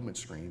medical movement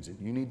screens, and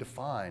you need to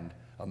find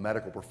a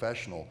medical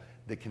professional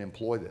that can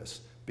employ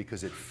this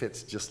because it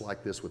fits just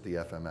like this with the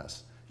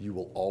FMS. You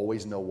will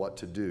always know what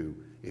to do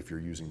if you're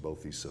using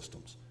both these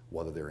systems.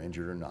 Whether they're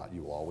injured or not,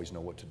 you will always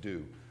know what to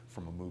do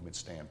from a movement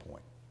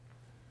standpoint.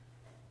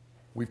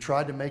 We've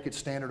tried to make it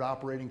standard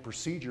operating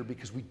procedure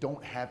because we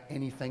don't have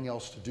anything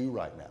else to do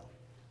right now.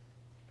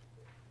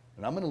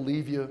 And I'm going to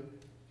leave you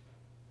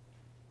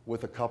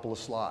with a couple of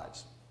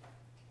slides.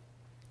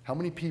 How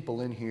many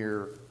people in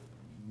here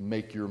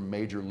make your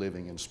major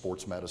living in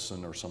sports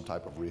medicine or some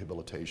type of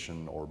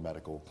rehabilitation or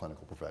medical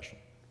clinical profession?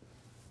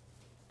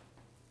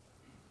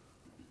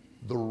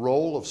 The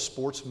role of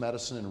sports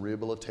medicine and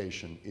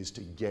rehabilitation is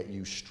to get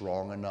you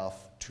strong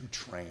enough to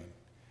train.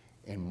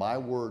 And my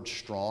word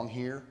strong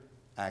here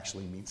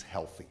actually means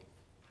healthy,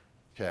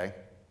 okay?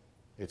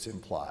 It's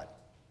implied.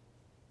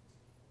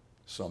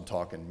 So I'm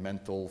talking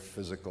mental,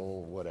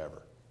 physical,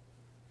 whatever.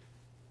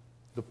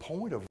 The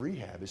point of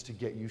rehab is to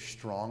get you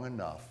strong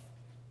enough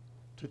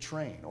to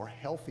train or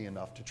healthy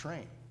enough to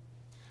train.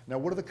 Now,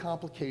 what are the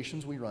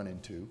complications we run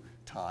into?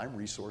 Time,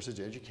 resources,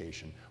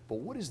 education. But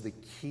what is the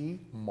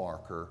key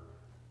marker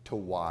to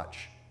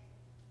watch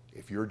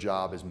if your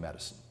job is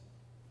medicine?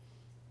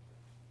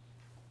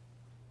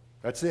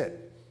 That's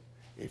it.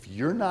 If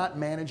you're not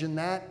managing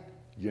that,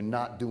 you're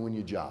not doing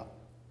your job.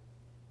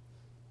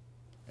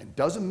 And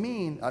doesn't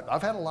mean,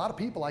 I've had a lot of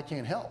people I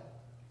can't help,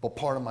 but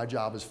part of my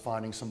job is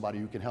finding somebody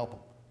who can help them.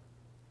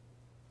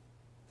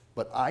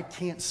 But I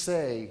can't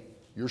say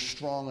you're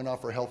strong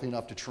enough or healthy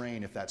enough to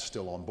train if that's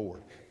still on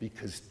board,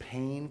 because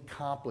pain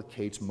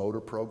complicates motor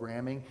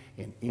programming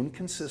in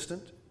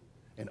inconsistent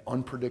and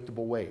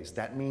unpredictable ways.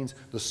 That means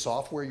the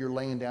software you're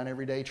laying down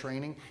every day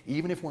training,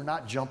 even if we're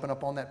not jumping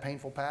up on that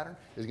painful pattern,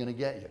 is going to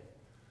get you.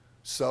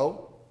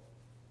 So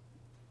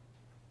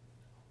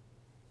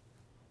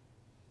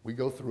we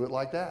go through it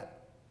like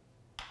that.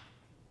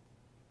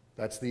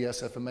 That's the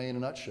SFMA in a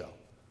nutshell.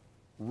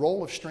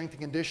 Role of strength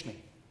and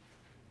conditioning.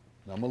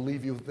 Now I'm going to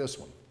leave you with this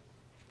one.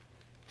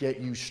 Get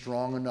you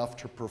strong enough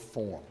to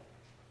perform.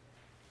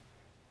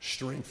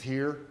 Strength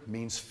here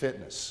means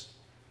fitness.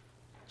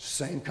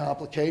 Same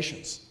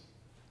complications.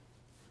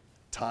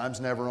 Time's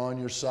never on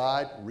your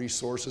side,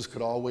 resources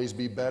could always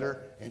be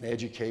better, and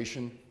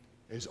education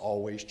is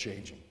always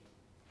changing.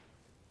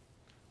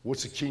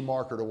 What's the key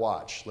marker to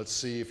watch? Let's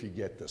see if you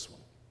get this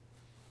one.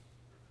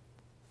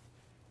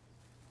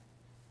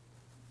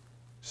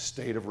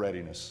 State of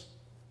readiness.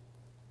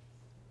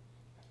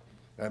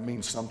 That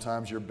means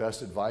sometimes your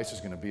best advice is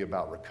going to be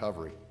about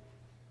recovery,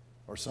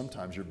 or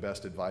sometimes your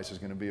best advice is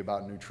going to be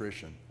about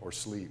nutrition or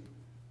sleep,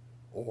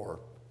 or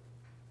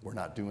we're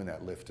not doing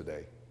that lift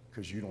today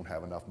because you don't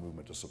have enough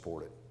movement to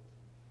support it.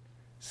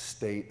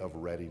 State of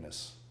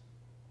readiness.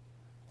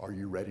 Are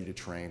you ready to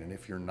train? And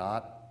if you're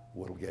not,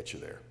 what'll get you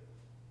there?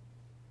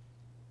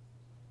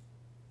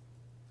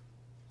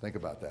 Think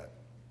about that.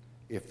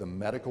 If the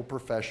medical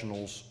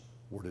professionals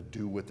were to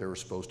do what they were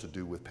supposed to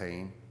do with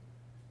pain,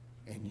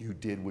 and you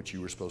did what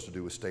you were supposed to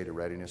do with state of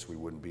readiness, we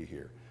wouldn't be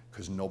here.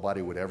 Because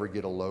nobody would ever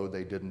get a load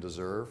they didn't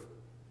deserve,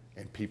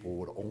 and people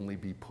would only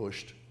be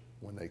pushed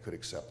when they could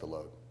accept the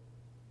load.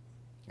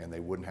 And they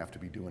wouldn't have to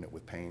be doing it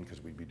with pain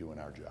because we'd be doing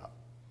our job.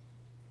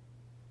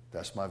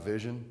 That's my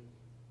vision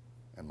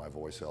and my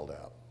voice held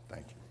out.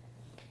 Thank you.